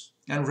values.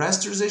 And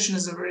rasterization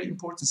is a very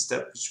important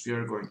step, which we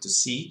are going to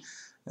see,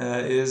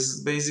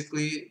 is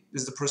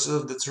the process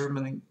of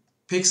determining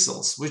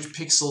pixels. Which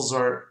pixels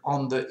are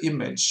on the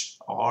image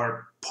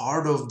are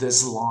part of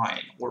this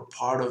line or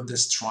part of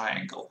this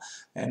triangle,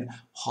 and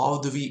how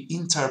do we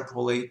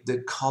interpolate the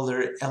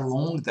color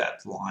along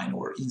that line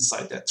or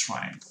inside that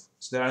triangle.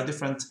 So there are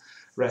different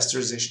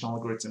rasterization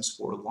algorithms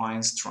for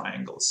lines,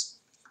 triangles.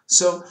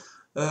 So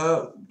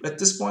at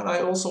this point,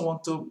 I also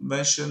want to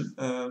mention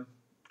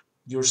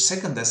your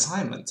second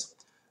assignment,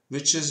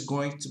 which is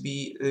going to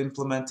be the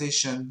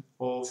implementation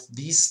of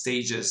these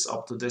stages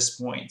up to this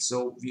point.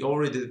 So we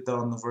already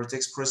done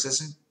vertex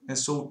processing, and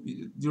so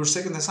your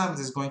second assignment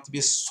is going to be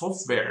a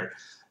software.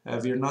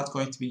 We are not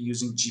going to be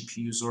using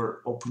GPUs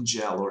or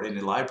OpenGL or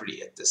any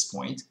library at this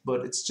point,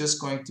 but it's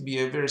just going to be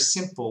a very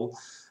simple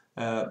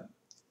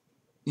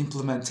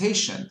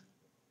implementation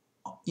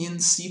in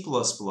C++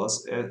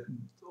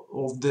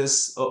 of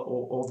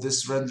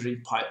this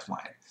rendering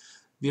pipeline.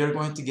 We are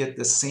going to get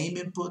the same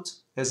input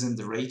as in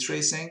the ray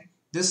tracing.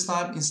 This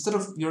time, instead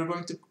of, you're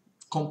going to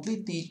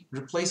completely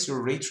replace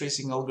your ray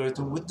tracing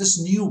algorithm with this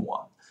new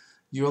one.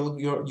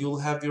 You'll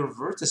have your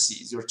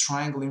vertices, your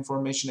triangle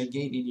information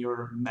again in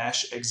your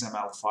mesh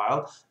XML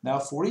file. Now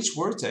for each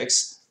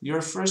vertex,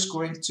 you're first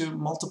going to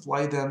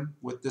multiply them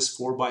with this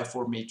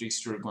 4x4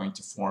 matrix you're going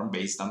to form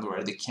based on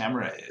where the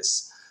camera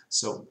is.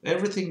 So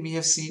everything we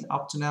have seen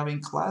up to now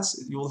in class,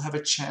 you will have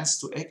a chance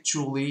to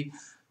actually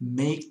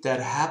make that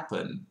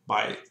happen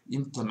by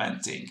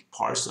implementing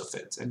parts of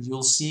it. And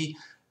you'll see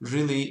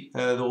really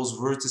those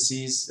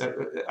vertices.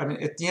 I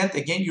mean, at the end,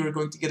 again, you're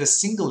going to get a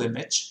single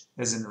image,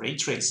 as in ray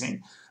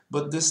tracing,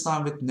 but this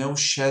time with no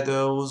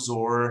shadows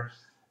or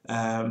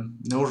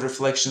no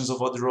reflections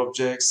of other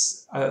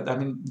objects. I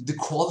mean, the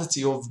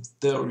quality of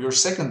your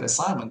second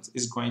assignment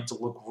is going to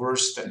look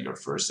worse than your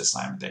first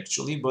assignment,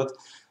 actually, but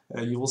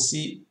you will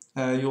see,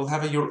 you will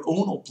have your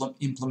own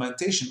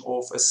implementation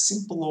of a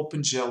simple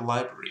OpenGL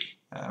library,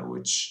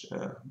 which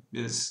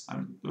is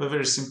a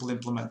very simple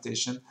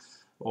implementation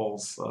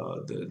of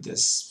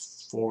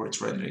this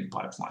forward rendering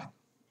pipeline.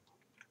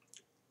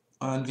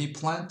 And we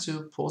plan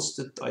to post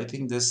it, I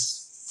think,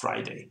 this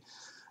Friday,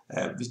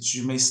 which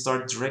you may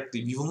start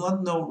directly. We will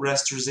not know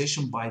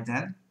rasterization by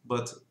then,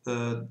 but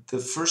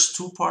the first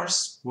two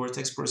parts,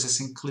 vertex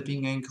processing,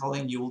 clipping, and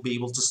culling, you will be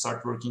able to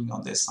start working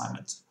on the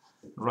assignment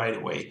right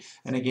away.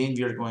 And again,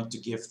 we are going to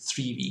give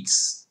 3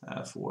 weeks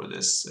for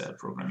this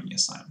programming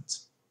assignment.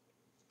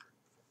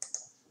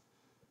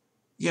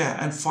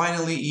 Yeah, and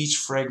finally, each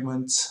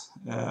fragment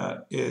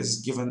is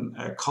given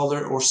a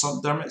color, or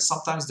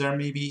sometimes there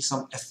may be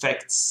some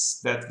effects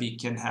that we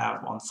can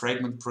have on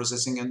fragment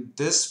processing. And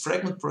this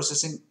fragment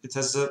processing, it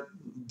has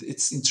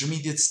its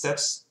intermediate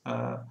steps.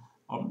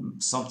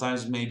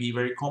 Sometimes may be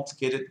very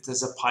complicated. It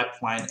has a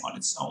pipeline on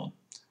its own.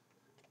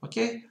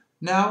 Okay,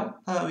 Now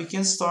we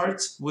can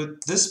start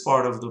with this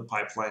part of the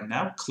pipeline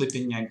now,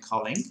 clipping and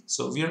culling.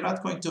 So we are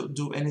not going to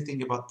do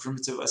anything about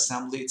primitive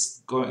assembly.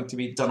 It's going to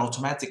be done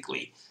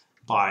automatically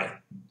by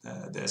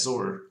this,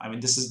 or I mean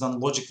this is done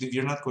logically. We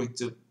are not going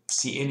to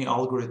see any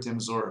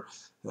algorithms or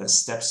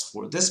steps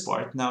for this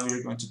part. Now we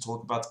are going to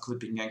talk about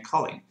clipping and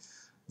culling.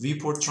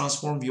 Viewport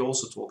transform, we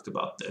also talked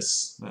about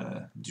this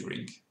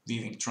during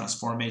viewing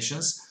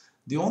transformations.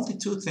 The only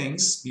two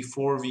things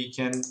before we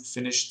can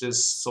finish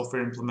this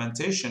software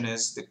implementation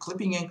is the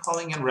clipping and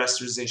culling and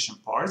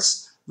rasterization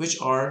parts,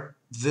 which are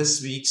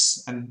this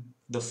week's and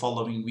the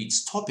following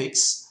week's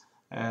topics.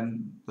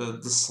 And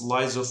the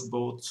slides of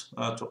both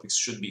topics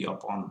should be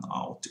up on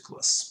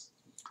Autoclass.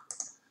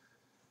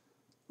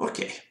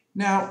 Okay,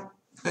 now,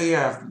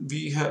 yeah,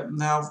 we have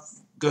now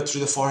got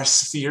through the 4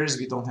 spheres.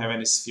 We don't have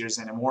any spheres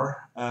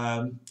anymore.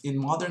 In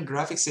modern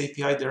graphics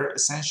API, there are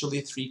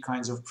essentially 3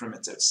 kinds of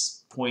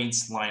primitives: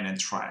 points, line, and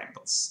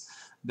triangles.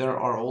 There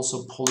are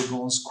also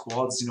polygons,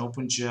 quads in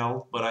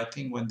OpenGL, but I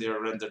think when they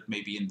are rendered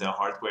maybe in the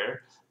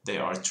hardware,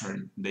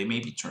 they may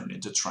be turned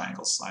into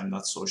triangles. I'm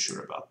not so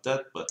sure about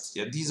that, but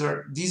yeah,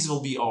 these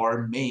will be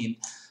our main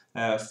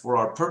for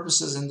our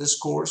purposes in this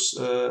course.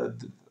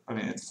 I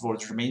mean, for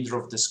the remainder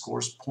of this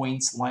course,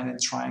 points, line, and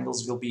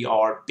triangles will be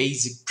our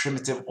basic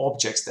primitive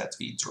objects that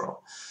we draw.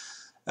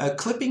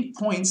 Clipping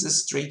points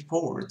is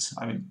straightforward.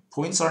 I mean,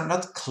 points are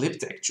not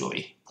clipped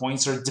actually.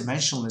 Points are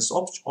dimensionless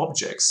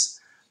objects.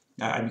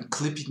 I mean,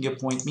 clipping a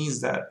point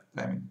means that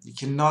you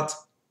cannot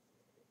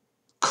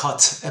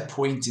cut a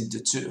point into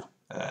 2.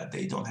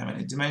 They don't have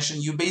any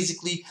dimension. You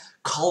basically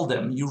cull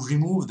them, you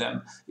remove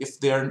them if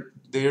they're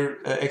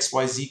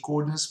XYZ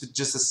coordinates with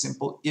just a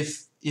simple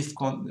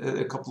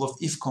a couple of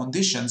if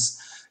conditions.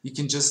 You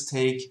can just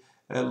take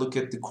a look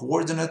at the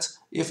coordinate.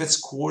 If its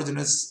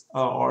coordinates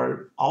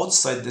are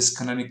outside this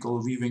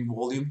canonical viewing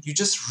volume, you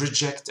just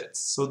reject it.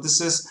 So this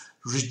is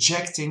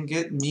rejecting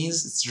it,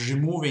 means it's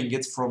removing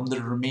it from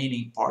the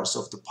remaining parts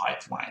of the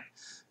pipeline.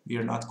 We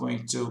are not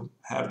going to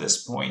have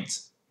this point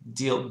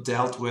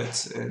dealt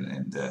with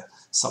in the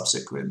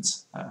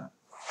subsequent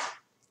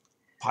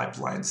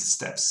pipeline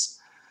steps.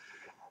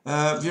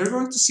 We are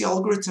going to see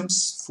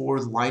algorithms for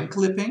line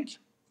clipping,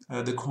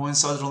 the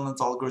Cohen-Sutherland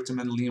algorithm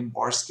and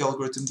Liam-Barsky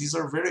algorithm. These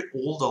are very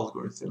old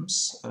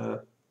algorithms,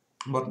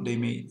 but they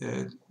may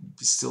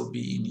still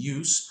be in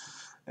use.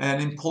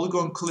 And in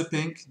polygon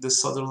clipping, the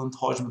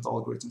Sutherland-Hodgman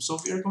algorithm. So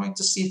we are going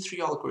to see 3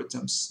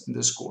 algorithms in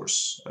this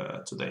course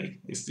today.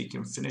 If we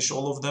can finish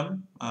all of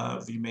them,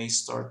 we may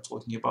start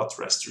talking about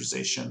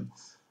rasterization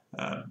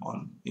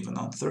even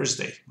on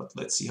Thursday, but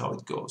let's see how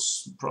it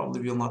goes.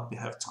 Probably will not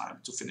have time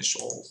to finish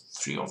all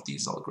 3 of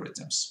these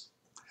algorithms.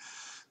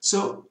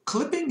 So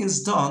clipping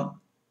is done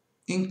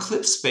in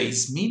clip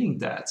space, meaning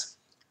that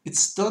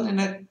it's done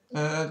in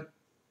a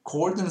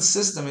coordinate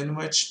system in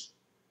which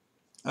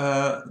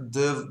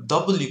the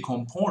W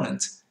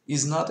component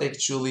is not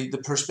actually, the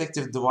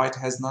perspective divide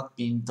has not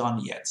been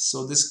done yet.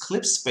 So this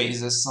clip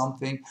space is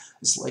something,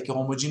 it's like a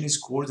homogeneous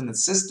coordinate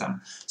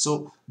system.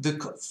 So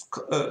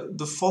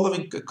the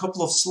following a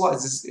couple of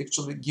slides is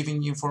actually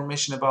giving you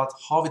information about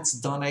how it's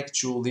done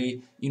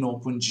actually in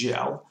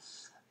OpenGL.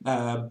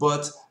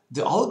 But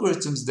the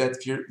algorithms that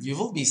we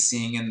will be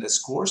seeing in this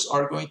course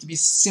are going to be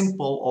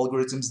simple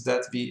algorithms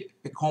that we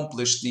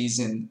accomplish these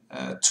in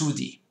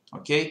 2D.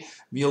 Okay,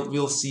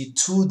 we'll see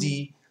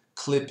 2D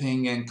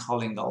clipping and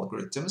culling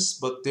algorithms,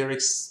 but their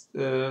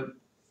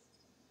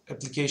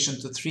application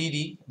to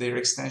 3D, their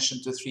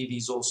extension to 3D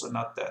is also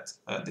not that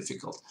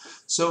difficult.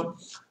 So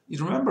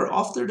you remember,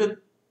 after the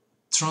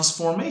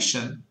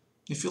transformation,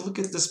 if you look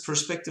at this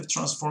perspective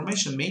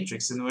transformation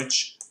matrix in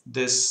which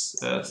this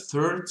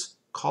third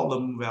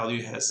column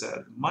value has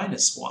a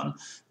 -1,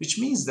 which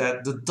means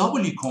that the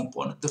W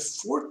component, the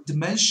 4th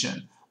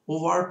dimension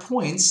of our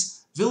points,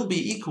 will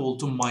be equal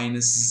to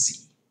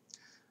 -z.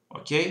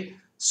 Okay,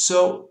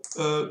 so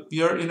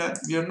we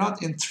are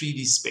not in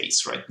 3D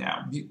space right now.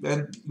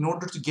 And in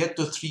order to get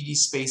to 3D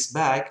space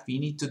back, we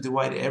need to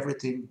divide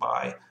everything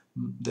by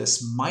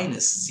this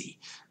 -z.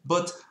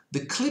 But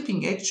the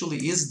clipping actually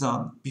is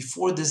done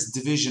before this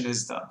division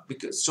is done.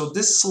 So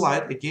this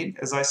slide, again,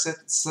 as I said,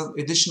 it's some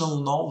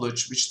additional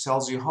knowledge which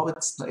tells you how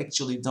it's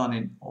actually done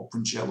in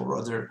OpenGL or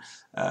other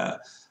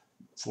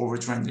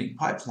forward rendering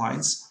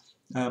pipelines.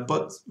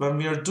 But when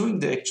we are doing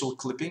the actual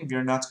clipping, we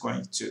are not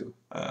going to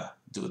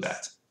do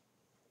that.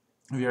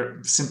 We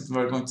are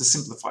going to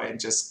simplify and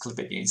just clip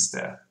against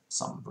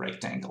some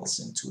rectangles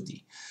in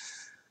 2D.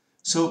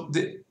 So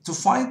to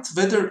find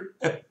whether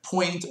a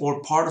point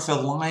or part of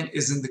a line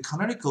is in the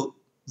canonical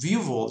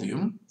view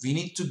volume, we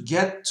need to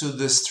get to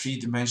this 3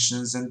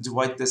 dimensions and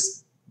divide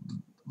this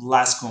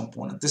last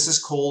component. This is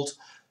called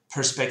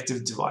perspective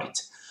divide.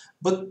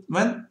 But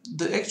when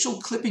the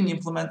actual clipping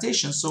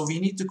implementation, so we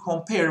need to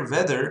compare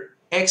whether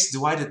x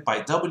divided by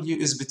w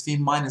is between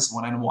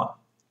 -1 and 1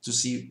 to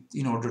see,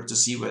 in order to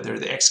see whether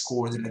the x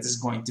coordinate is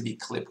going to be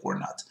clipped or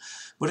not.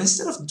 But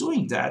instead of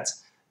doing that,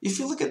 if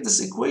you look at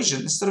this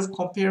equation, instead of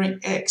comparing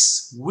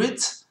x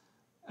with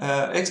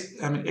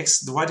x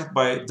divided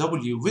by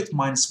w with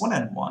 -1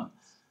 and 1,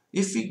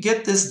 if we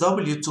get this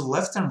W to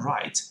left and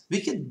right,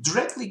 we can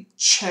directly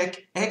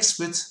check X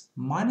with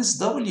minus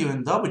W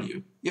and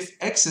W. If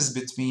X is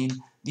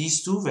between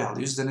these two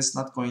values, then it's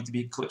not going to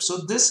be clipped. So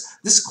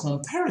this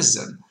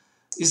comparison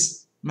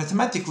is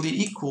mathematically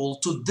equal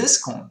to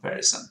this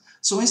comparison.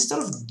 So instead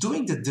of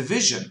doing the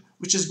division,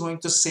 which is going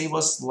to save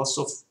us lots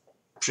of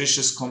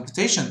precious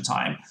computation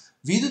time,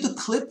 we do the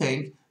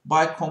clipping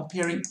by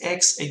comparing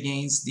X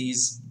against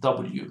these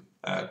W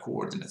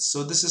coordinates.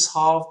 So this is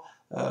how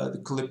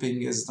the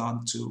clipping is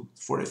done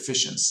for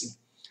efficiency.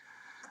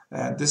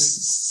 The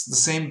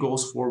same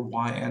goes for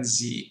Y and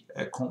Z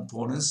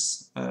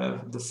components.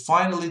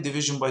 Finally,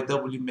 division by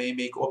W may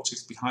make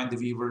objects behind the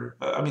viewer.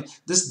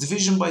 This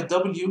division by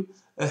W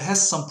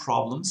has some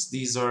problems.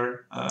 These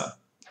are,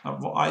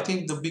 I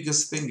think the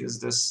biggest thing is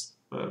this,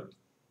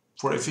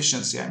 for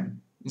efficiency,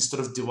 instead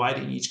of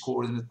dividing each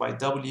coordinate by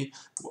W,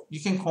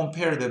 you can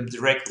compare them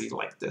directly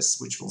like this,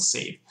 which will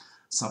save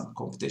some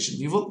computation.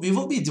 We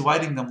will be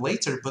dividing them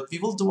later, but we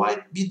will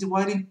be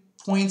dividing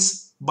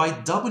points by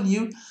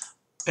W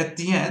at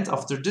the end,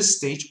 after this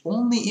stage,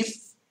 only if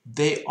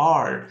they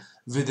are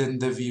within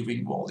the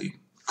viewing volume.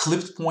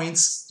 Clipped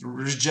points,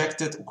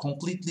 rejected,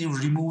 completely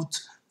removed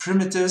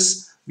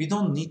primitives, we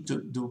don't need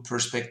to do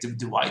perspective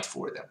divide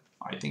for them.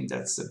 I think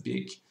that's a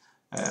big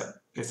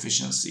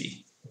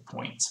efficiency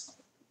point.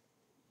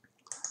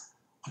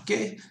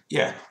 Okay,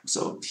 yeah,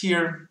 so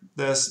here,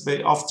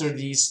 after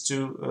these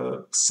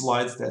two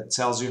slides that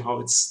tells you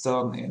how it's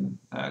done in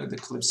the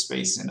clip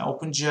space in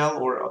OpenGL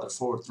or other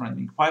forward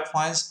rendering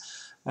pipelines,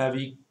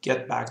 we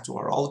get back to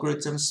our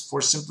algorithms.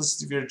 For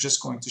simplicity, we are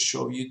just going to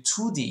show you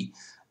 2D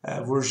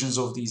versions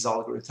of these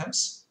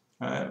algorithms.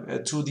 A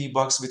 2D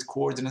box with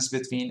coordinates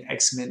between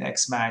xmin,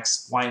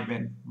 xmax,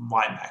 ymin,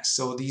 ymax.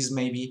 So these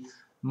may be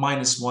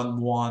 -1,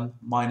 1,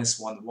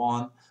 -1,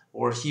 1,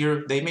 or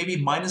here they may be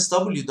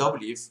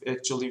 -ww if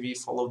actually we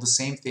follow the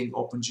same thing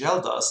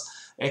OpenGL does.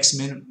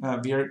 Xmin,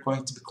 we are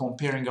going to be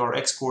comparing our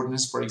x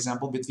coordinates, for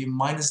example, between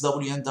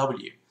 -w and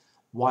w.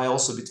 Y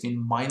also between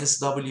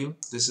 -w,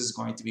 this is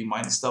going to be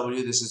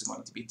 -w, this is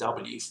going to be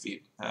w if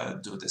we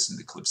do this in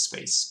the clip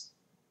space.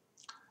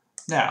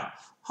 Now,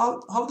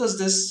 how does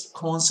this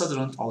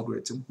coincident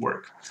algorithm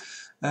work?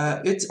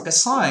 It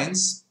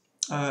assigns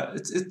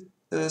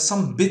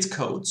some bit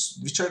codes,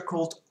 which are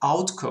called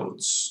out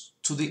codes,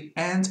 to the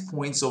end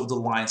points of the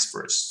lines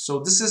first. So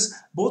this is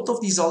both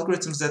of these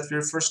algorithms that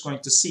we're first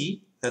going to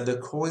see, the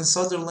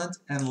Cohen-Sutherland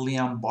and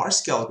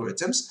Liam-Barsky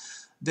algorithms,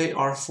 they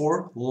are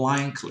for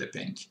line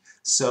clipping.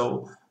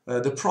 So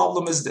the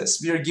problem is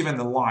this: we are given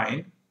a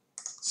line.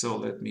 So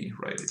let me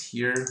write it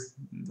here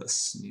in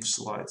this new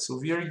slide. So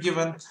we are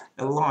given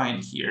a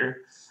line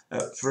here.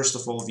 First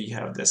of all, we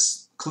have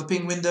this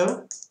clipping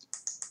window,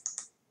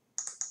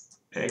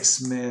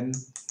 xmin,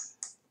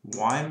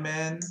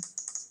 ymin.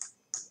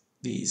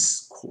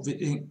 These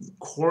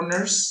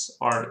corners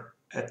are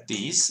at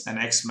these, and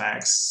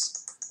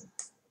xmax,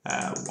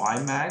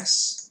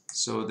 ymax.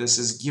 So this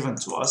is given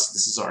to us.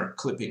 This is our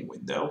clipping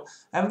window,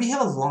 and we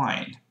have a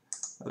line.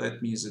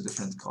 Let me use a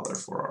different color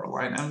for our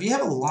line. And we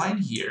have a line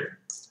here.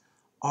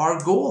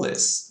 Our goal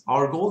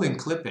in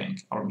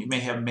clipping, or we may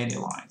have many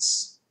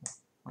lines.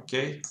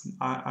 Okay,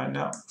 I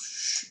know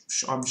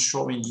I'm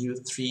showing you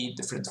 3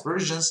 different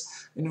versions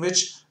in which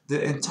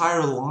the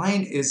entire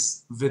line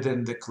is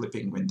within the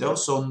clipping window,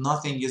 so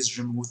nothing is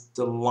removed.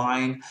 The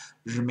line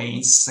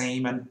remains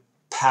same and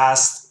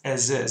passed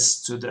as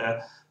is to the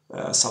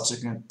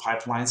subsequent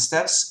pipeline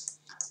steps.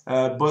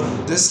 But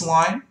this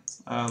line,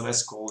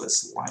 let's call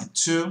this line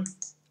 2.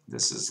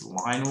 This is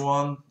line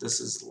 1, this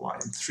is line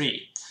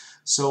 3.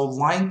 So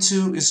line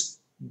 2 is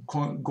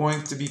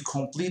going to be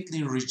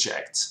completely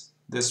rejected.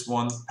 This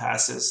one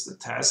passes the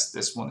test,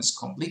 this one is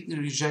completely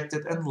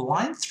rejected, and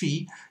line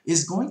 3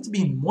 is going to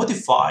be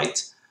modified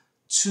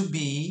to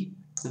be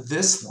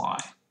this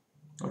line.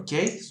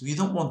 Okay, so we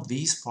don't want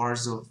these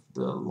parts of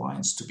the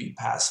lines to be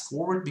passed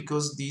forward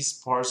because these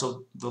parts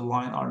of the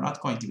line are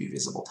not going to be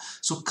visible.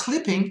 So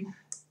clipping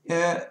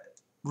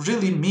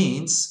really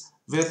means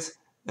with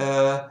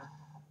a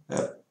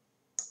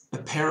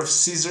pair of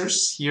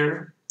scissors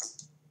here,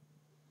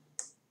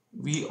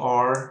 we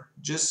are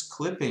just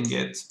clipping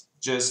it,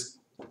 just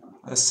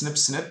a snip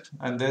snip,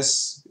 and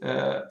this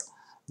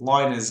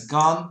line is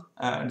gone,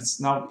 and it's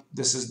now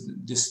this is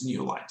this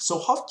new line. So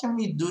how can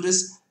we do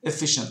this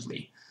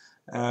efficiently?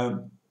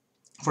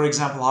 For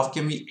example, how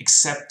can we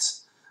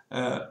accept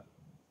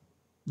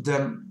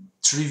them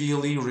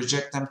trivially,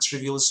 reject them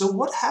trivially? So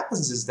what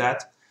happens is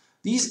that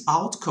these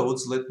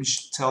outcodes, let me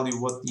tell you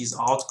what these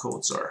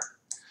outcodes are.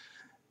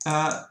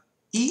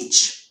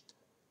 Each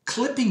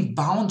clipping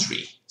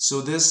boundary,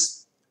 so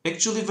this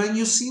actually when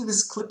you see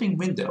this clipping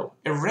window,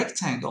 a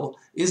rectangle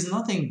is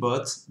nothing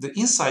but the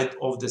inside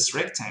of this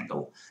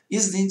rectangle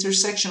is the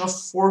intersection of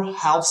 4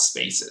 half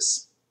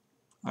spaces.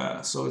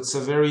 So it's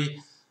a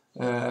very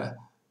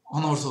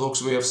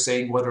unorthodox way of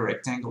saying what a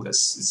rectangle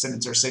is. It's an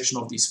intersection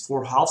of these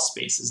four half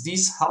spaces.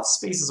 These half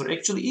spaces are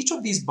actually each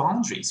of these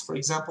boundaries. For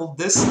example,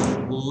 this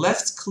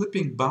left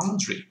clipping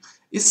boundary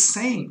is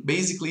saying,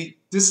 basically,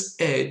 this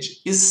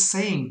edge is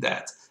saying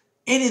that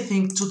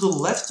anything to the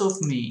left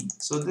of me,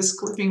 so this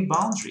clipping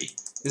boundary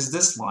is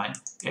this line,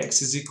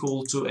 x is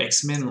equal to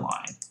x min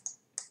line.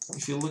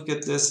 If you look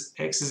at this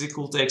x is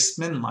equal to x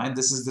min line,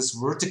 this is this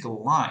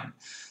vertical line.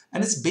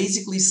 And it's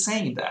basically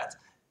saying that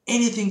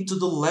anything to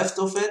the left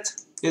of it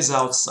is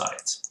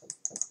outside.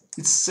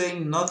 It's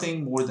saying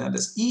nothing more than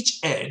this. Each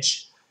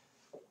edge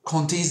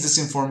contains this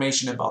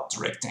information about the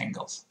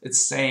rectangle.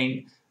 It's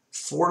saying,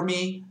 for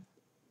me,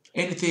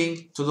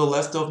 anything to the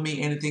left of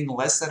me, anything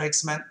less than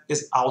x min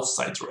is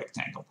outside the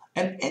rectangle.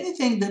 And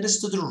anything that is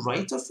to the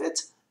right of it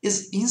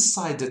is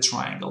inside the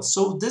triangle.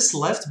 So this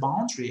left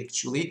boundary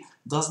actually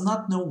does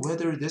not know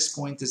whether this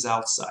point is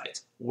outside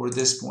or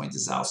this point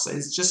is outside.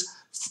 It's just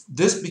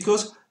this,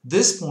 because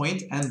this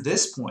point and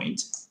this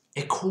point,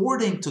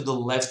 according to the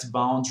left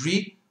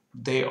boundary,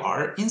 they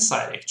are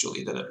inside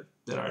actually, that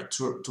are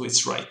to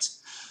its right.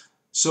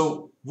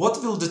 So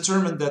what will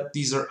determine that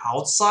these are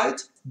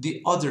outside?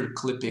 The other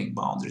clipping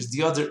boundaries,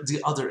 the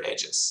other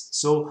edges.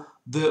 So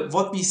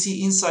what we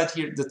see inside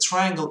here, the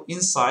triangle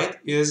inside,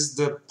 is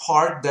the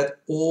part that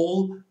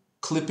all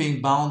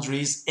clipping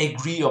boundaries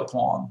agree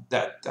upon.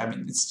 That, I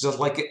mean, it's just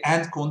like an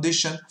AND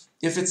condition.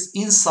 If it's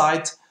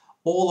inside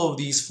all of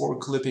these four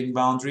clipping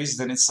boundaries,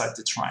 then it's inside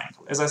the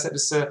triangle. As I said,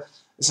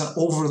 it's an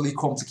overly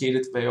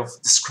complicated way of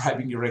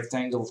describing a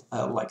rectangle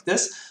like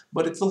this,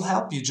 but it will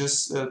help you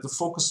just to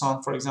focus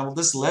on, for example,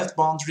 this left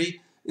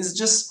boundary is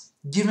just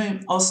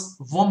giving us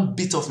one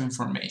bit of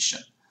information,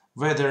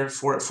 whether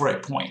for a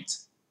point,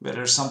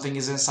 whether something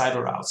is inside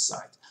or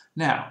outside.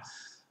 Now,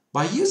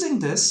 by using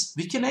this,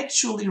 we can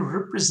actually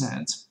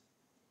represent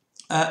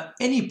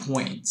any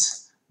point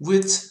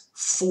with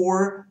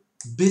 4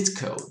 bit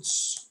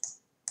codes.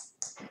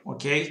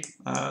 Okay,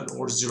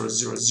 or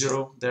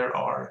 000. There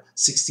are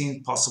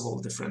 16 possible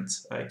different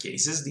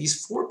cases.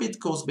 These 4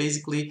 bit codes,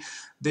 basically,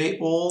 they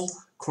all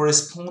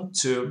correspond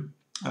to,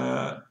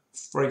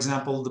 for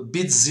example, the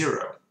bit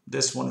 0.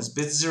 This one is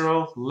bit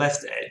 0,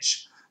 left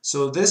edge.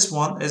 So this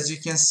one, as you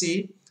can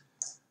see,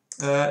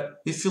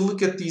 if you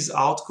look at these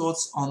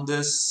outcodes on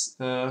this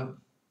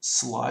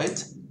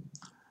slide,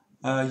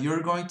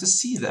 you're going to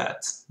see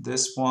that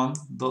this one,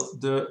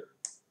 the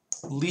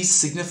least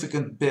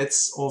significant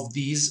bits of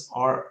these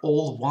are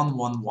all 1,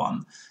 1,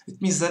 1.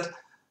 It means that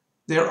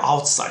they're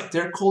outside.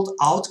 They're called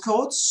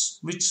outcodes,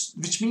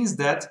 which means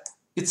that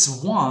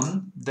it's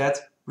 1, that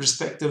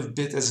respective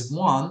bit is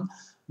 1,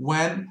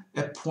 when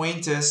a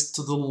point is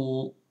to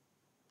the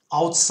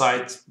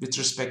outside with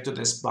respect to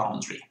this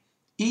boundary.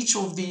 Each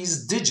of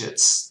these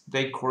digits,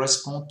 they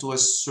correspond to a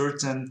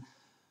certain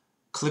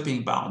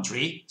clipping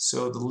boundary.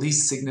 So the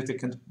least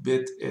significant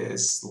bit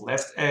is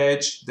left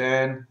edge,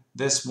 then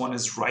this one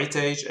is right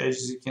edge,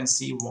 as you can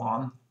see,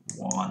 1,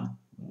 1,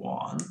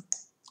 1.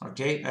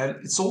 Okay, and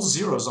it's all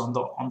zeros on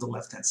the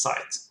left hand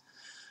side.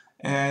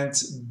 And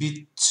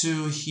bit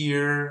 2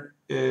 here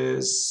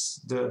is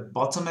the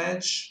bottom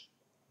edge,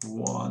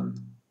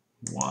 1,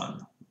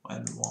 1,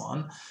 and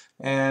 1.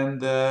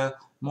 And the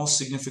most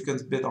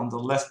significant bit on the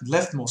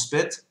leftmost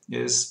bit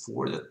is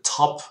for the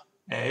top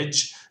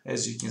edge,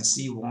 as you can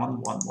see,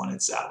 1, 1, 1,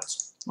 it's out.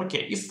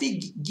 Okay, if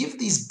we give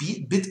these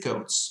bit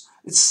codes,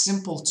 it's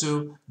simple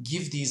to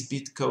give these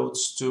bit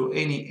codes to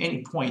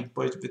any point,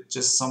 but with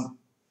just some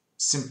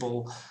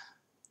simple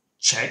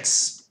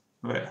checks.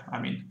 Where, I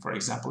mean, for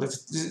example, if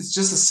it's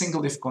just a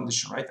single if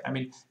condition, right? I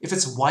mean, if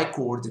its y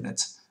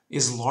coordinate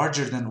is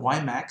larger than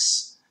y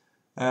max,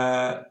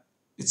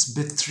 its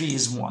bit 3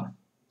 is 1.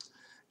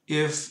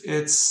 If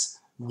its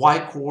y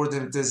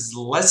coordinate is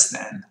less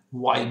than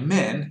y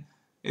min,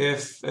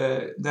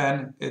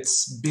 then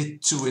its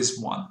bit 2 is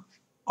 1.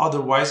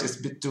 Otherwise, its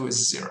bit 2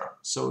 is 0.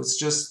 So it's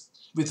just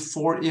with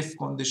 4 if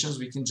conditions,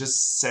 we can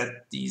just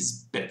set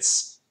these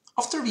bits.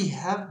 After we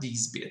have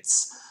these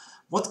bits,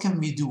 what can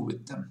we do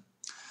with them?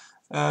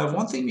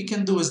 One thing we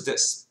can do is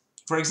this.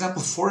 For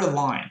example, for a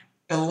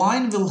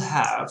line will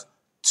have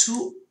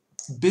 2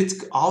 bit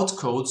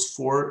outcodes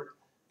for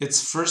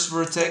its first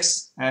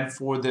vertex and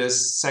for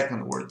this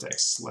second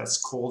vertex. Let's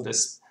call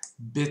this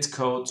bit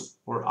code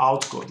or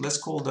outcode. Let's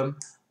call them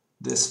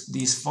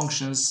these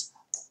functions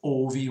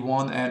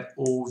OV1 and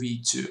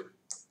OV2,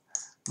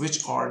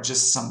 which are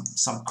just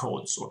some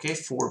codes, okay,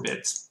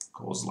 4-bit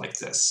codes like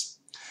this.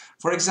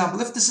 For example,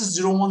 if this is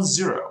 0, 1,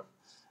 0,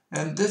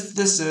 and if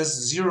this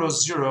is 0,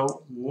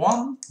 0,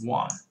 1,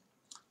 1,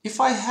 if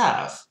I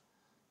have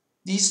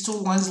these 2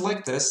 lines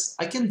like this,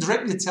 I can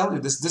directly tell you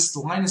this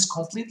line is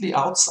completely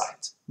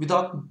outside.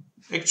 Without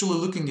actually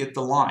looking at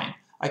the line,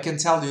 I can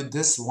tell you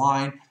this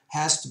line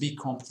has to be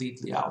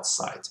completely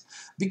outside.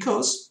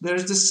 Because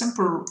there's this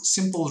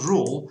simple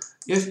rule: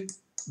 if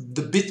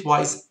the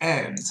bitwise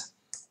end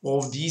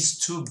of these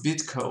 2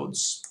 bit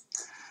codes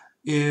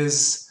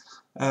is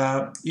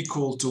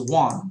equal to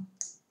 1,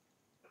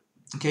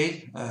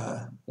 okay,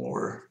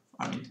 or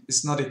I mean,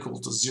 it's not equal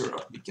to 0,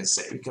 you can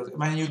say, because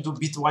when you do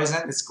bitwise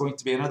AND, it's going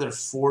to be another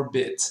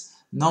 4-bit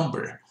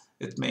number.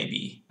 It may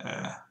be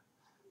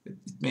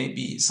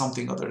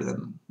something other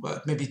than,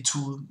 well, maybe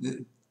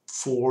 2,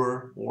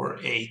 4, or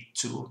 8,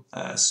 2.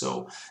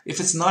 So if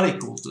it's not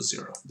equal to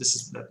 0,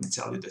 let me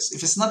tell you this.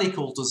 If it's not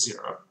equal to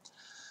 0,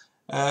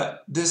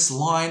 this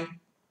line,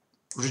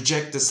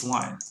 reject this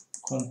line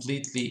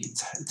completely.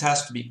 It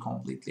has to be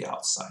completely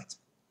outside.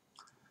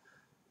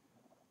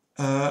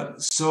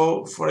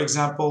 So, for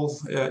example,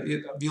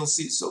 we'll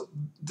see. So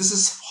this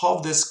is how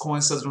this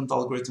coincident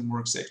algorithm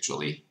works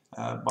actually,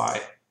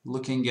 by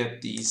looking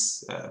at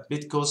these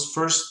bit codes.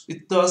 First,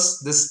 it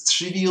does this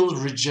trivial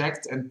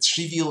reject and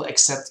trivial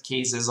accept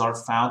cases are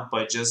found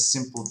by just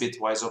simple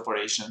bitwise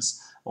operations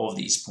of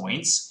these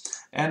points.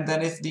 And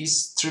then if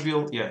these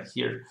trivial,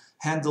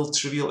 handle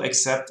trivial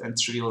accept and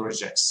trivial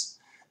rejects.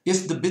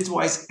 If the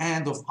bitwise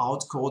AND of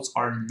out codes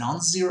are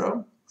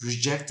non-zero,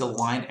 reject the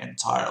line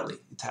entirely.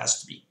 It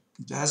has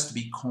to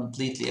be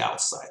completely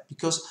outside,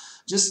 because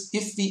just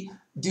if the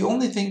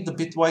only thing the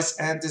bitwise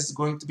AND is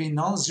going to be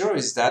non-zero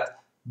is that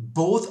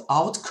both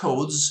out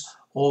codes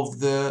of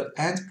the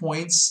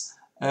endpoints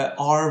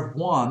are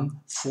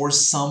 1 for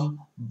some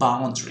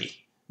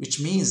boundary, which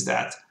means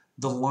that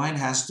the line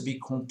has to be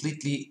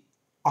completely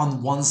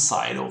on one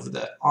side of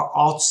the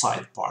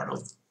outside part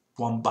of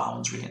one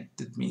boundary, and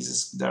that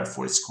means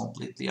therefore it's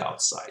completely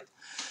outside.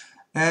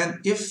 And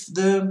if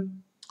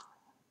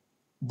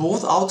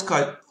both out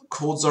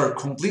codes are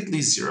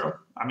completely 0,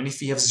 I mean, if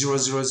we have 0,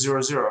 0,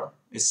 0, 0,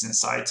 it's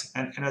inside,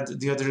 and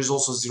the other is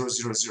also 0,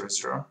 0, 0,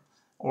 0,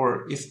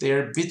 or if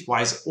their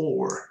bitwise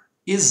OR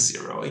is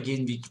 0,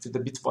 again, with the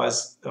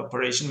bitwise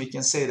operation, we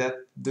can say that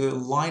the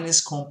line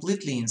is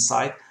completely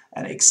inside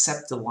and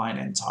accept the line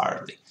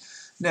entirely.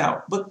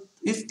 Now, but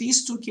if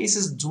these two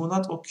cases do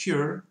not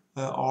occur,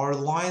 our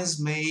lines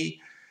may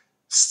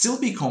still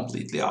be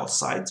completely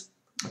outside.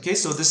 Okay,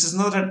 so this is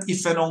not an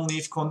if and only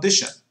if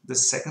condition. The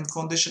second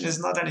condition is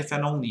not an if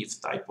and only if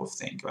type of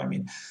thing. I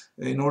mean,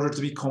 in order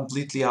to be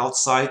completely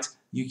outside,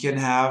 you can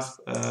have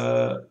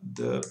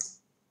the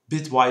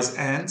bitwise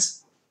AND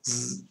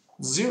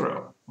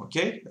 0.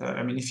 Okay,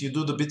 I mean, if you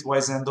do the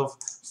bitwise AND of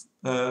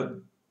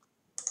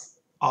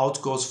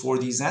out codes for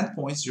these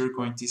endpoints, you're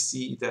going to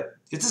see that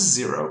it is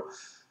 0.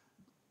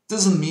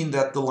 Doesn't mean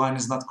that the line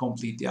is not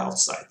completely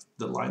outside.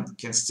 The line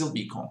can still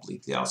be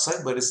completely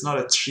outside, but it's not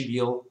a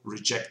trivial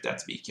reject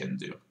that we can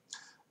do.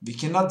 We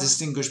cannot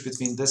distinguish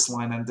between this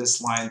line and this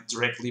line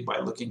directly by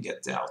looking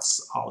at the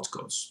out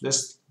codes.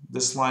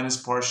 This line is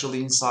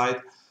partially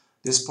inside.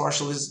 This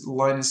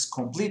line is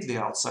completely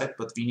outside,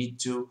 but we need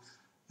to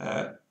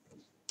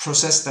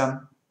process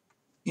them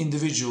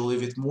individually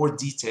with more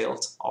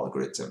detailed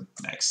algorithm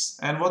next.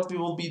 And what we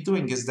will be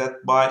doing is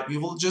that we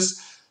will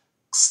just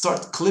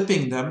start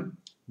clipping them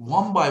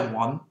one by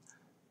one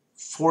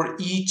for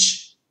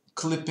each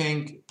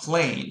clipping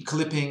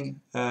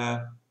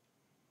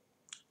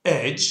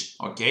edge.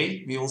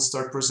 Okay, we will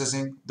start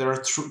processing. There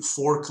are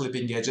 4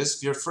 clipping edges.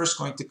 We are first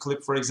going to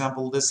clip, for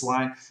example, this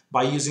line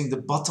by using the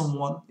bottom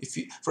one. If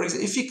you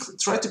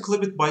try to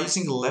clip it by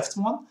using the left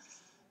one,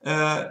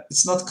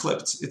 it's not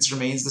clipped. It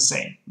remains the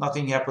same.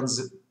 Nothing happens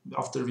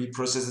after we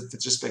process it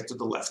with respect to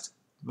the left.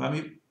 When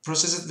we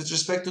process it with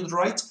respect to the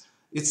right,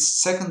 its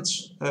second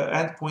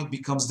endpoint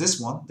becomes this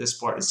one. This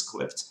part is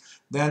clipped.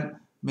 Then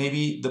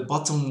maybe the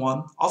bottom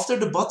one. After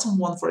the bottom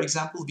one, for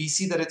example, we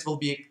see that it will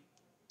be a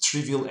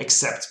trivial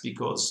accept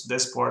because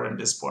this part and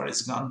this part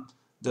is gone.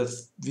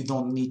 We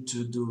don't need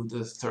to do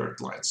the third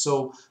line.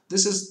 So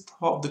this is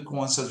how the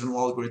coincidental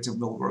algorithm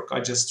will work. I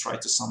just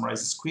tried to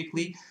summarize this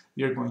quickly.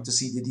 We are going to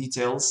see the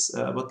details,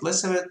 but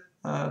let's have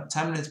a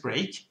 10-minute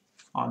break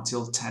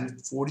until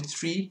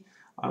 10:43.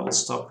 I will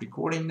stop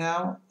recording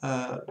now,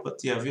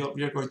 but yeah,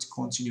 we are going to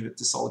continue with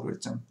this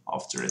algorithm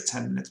after a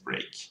 10-minute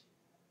break.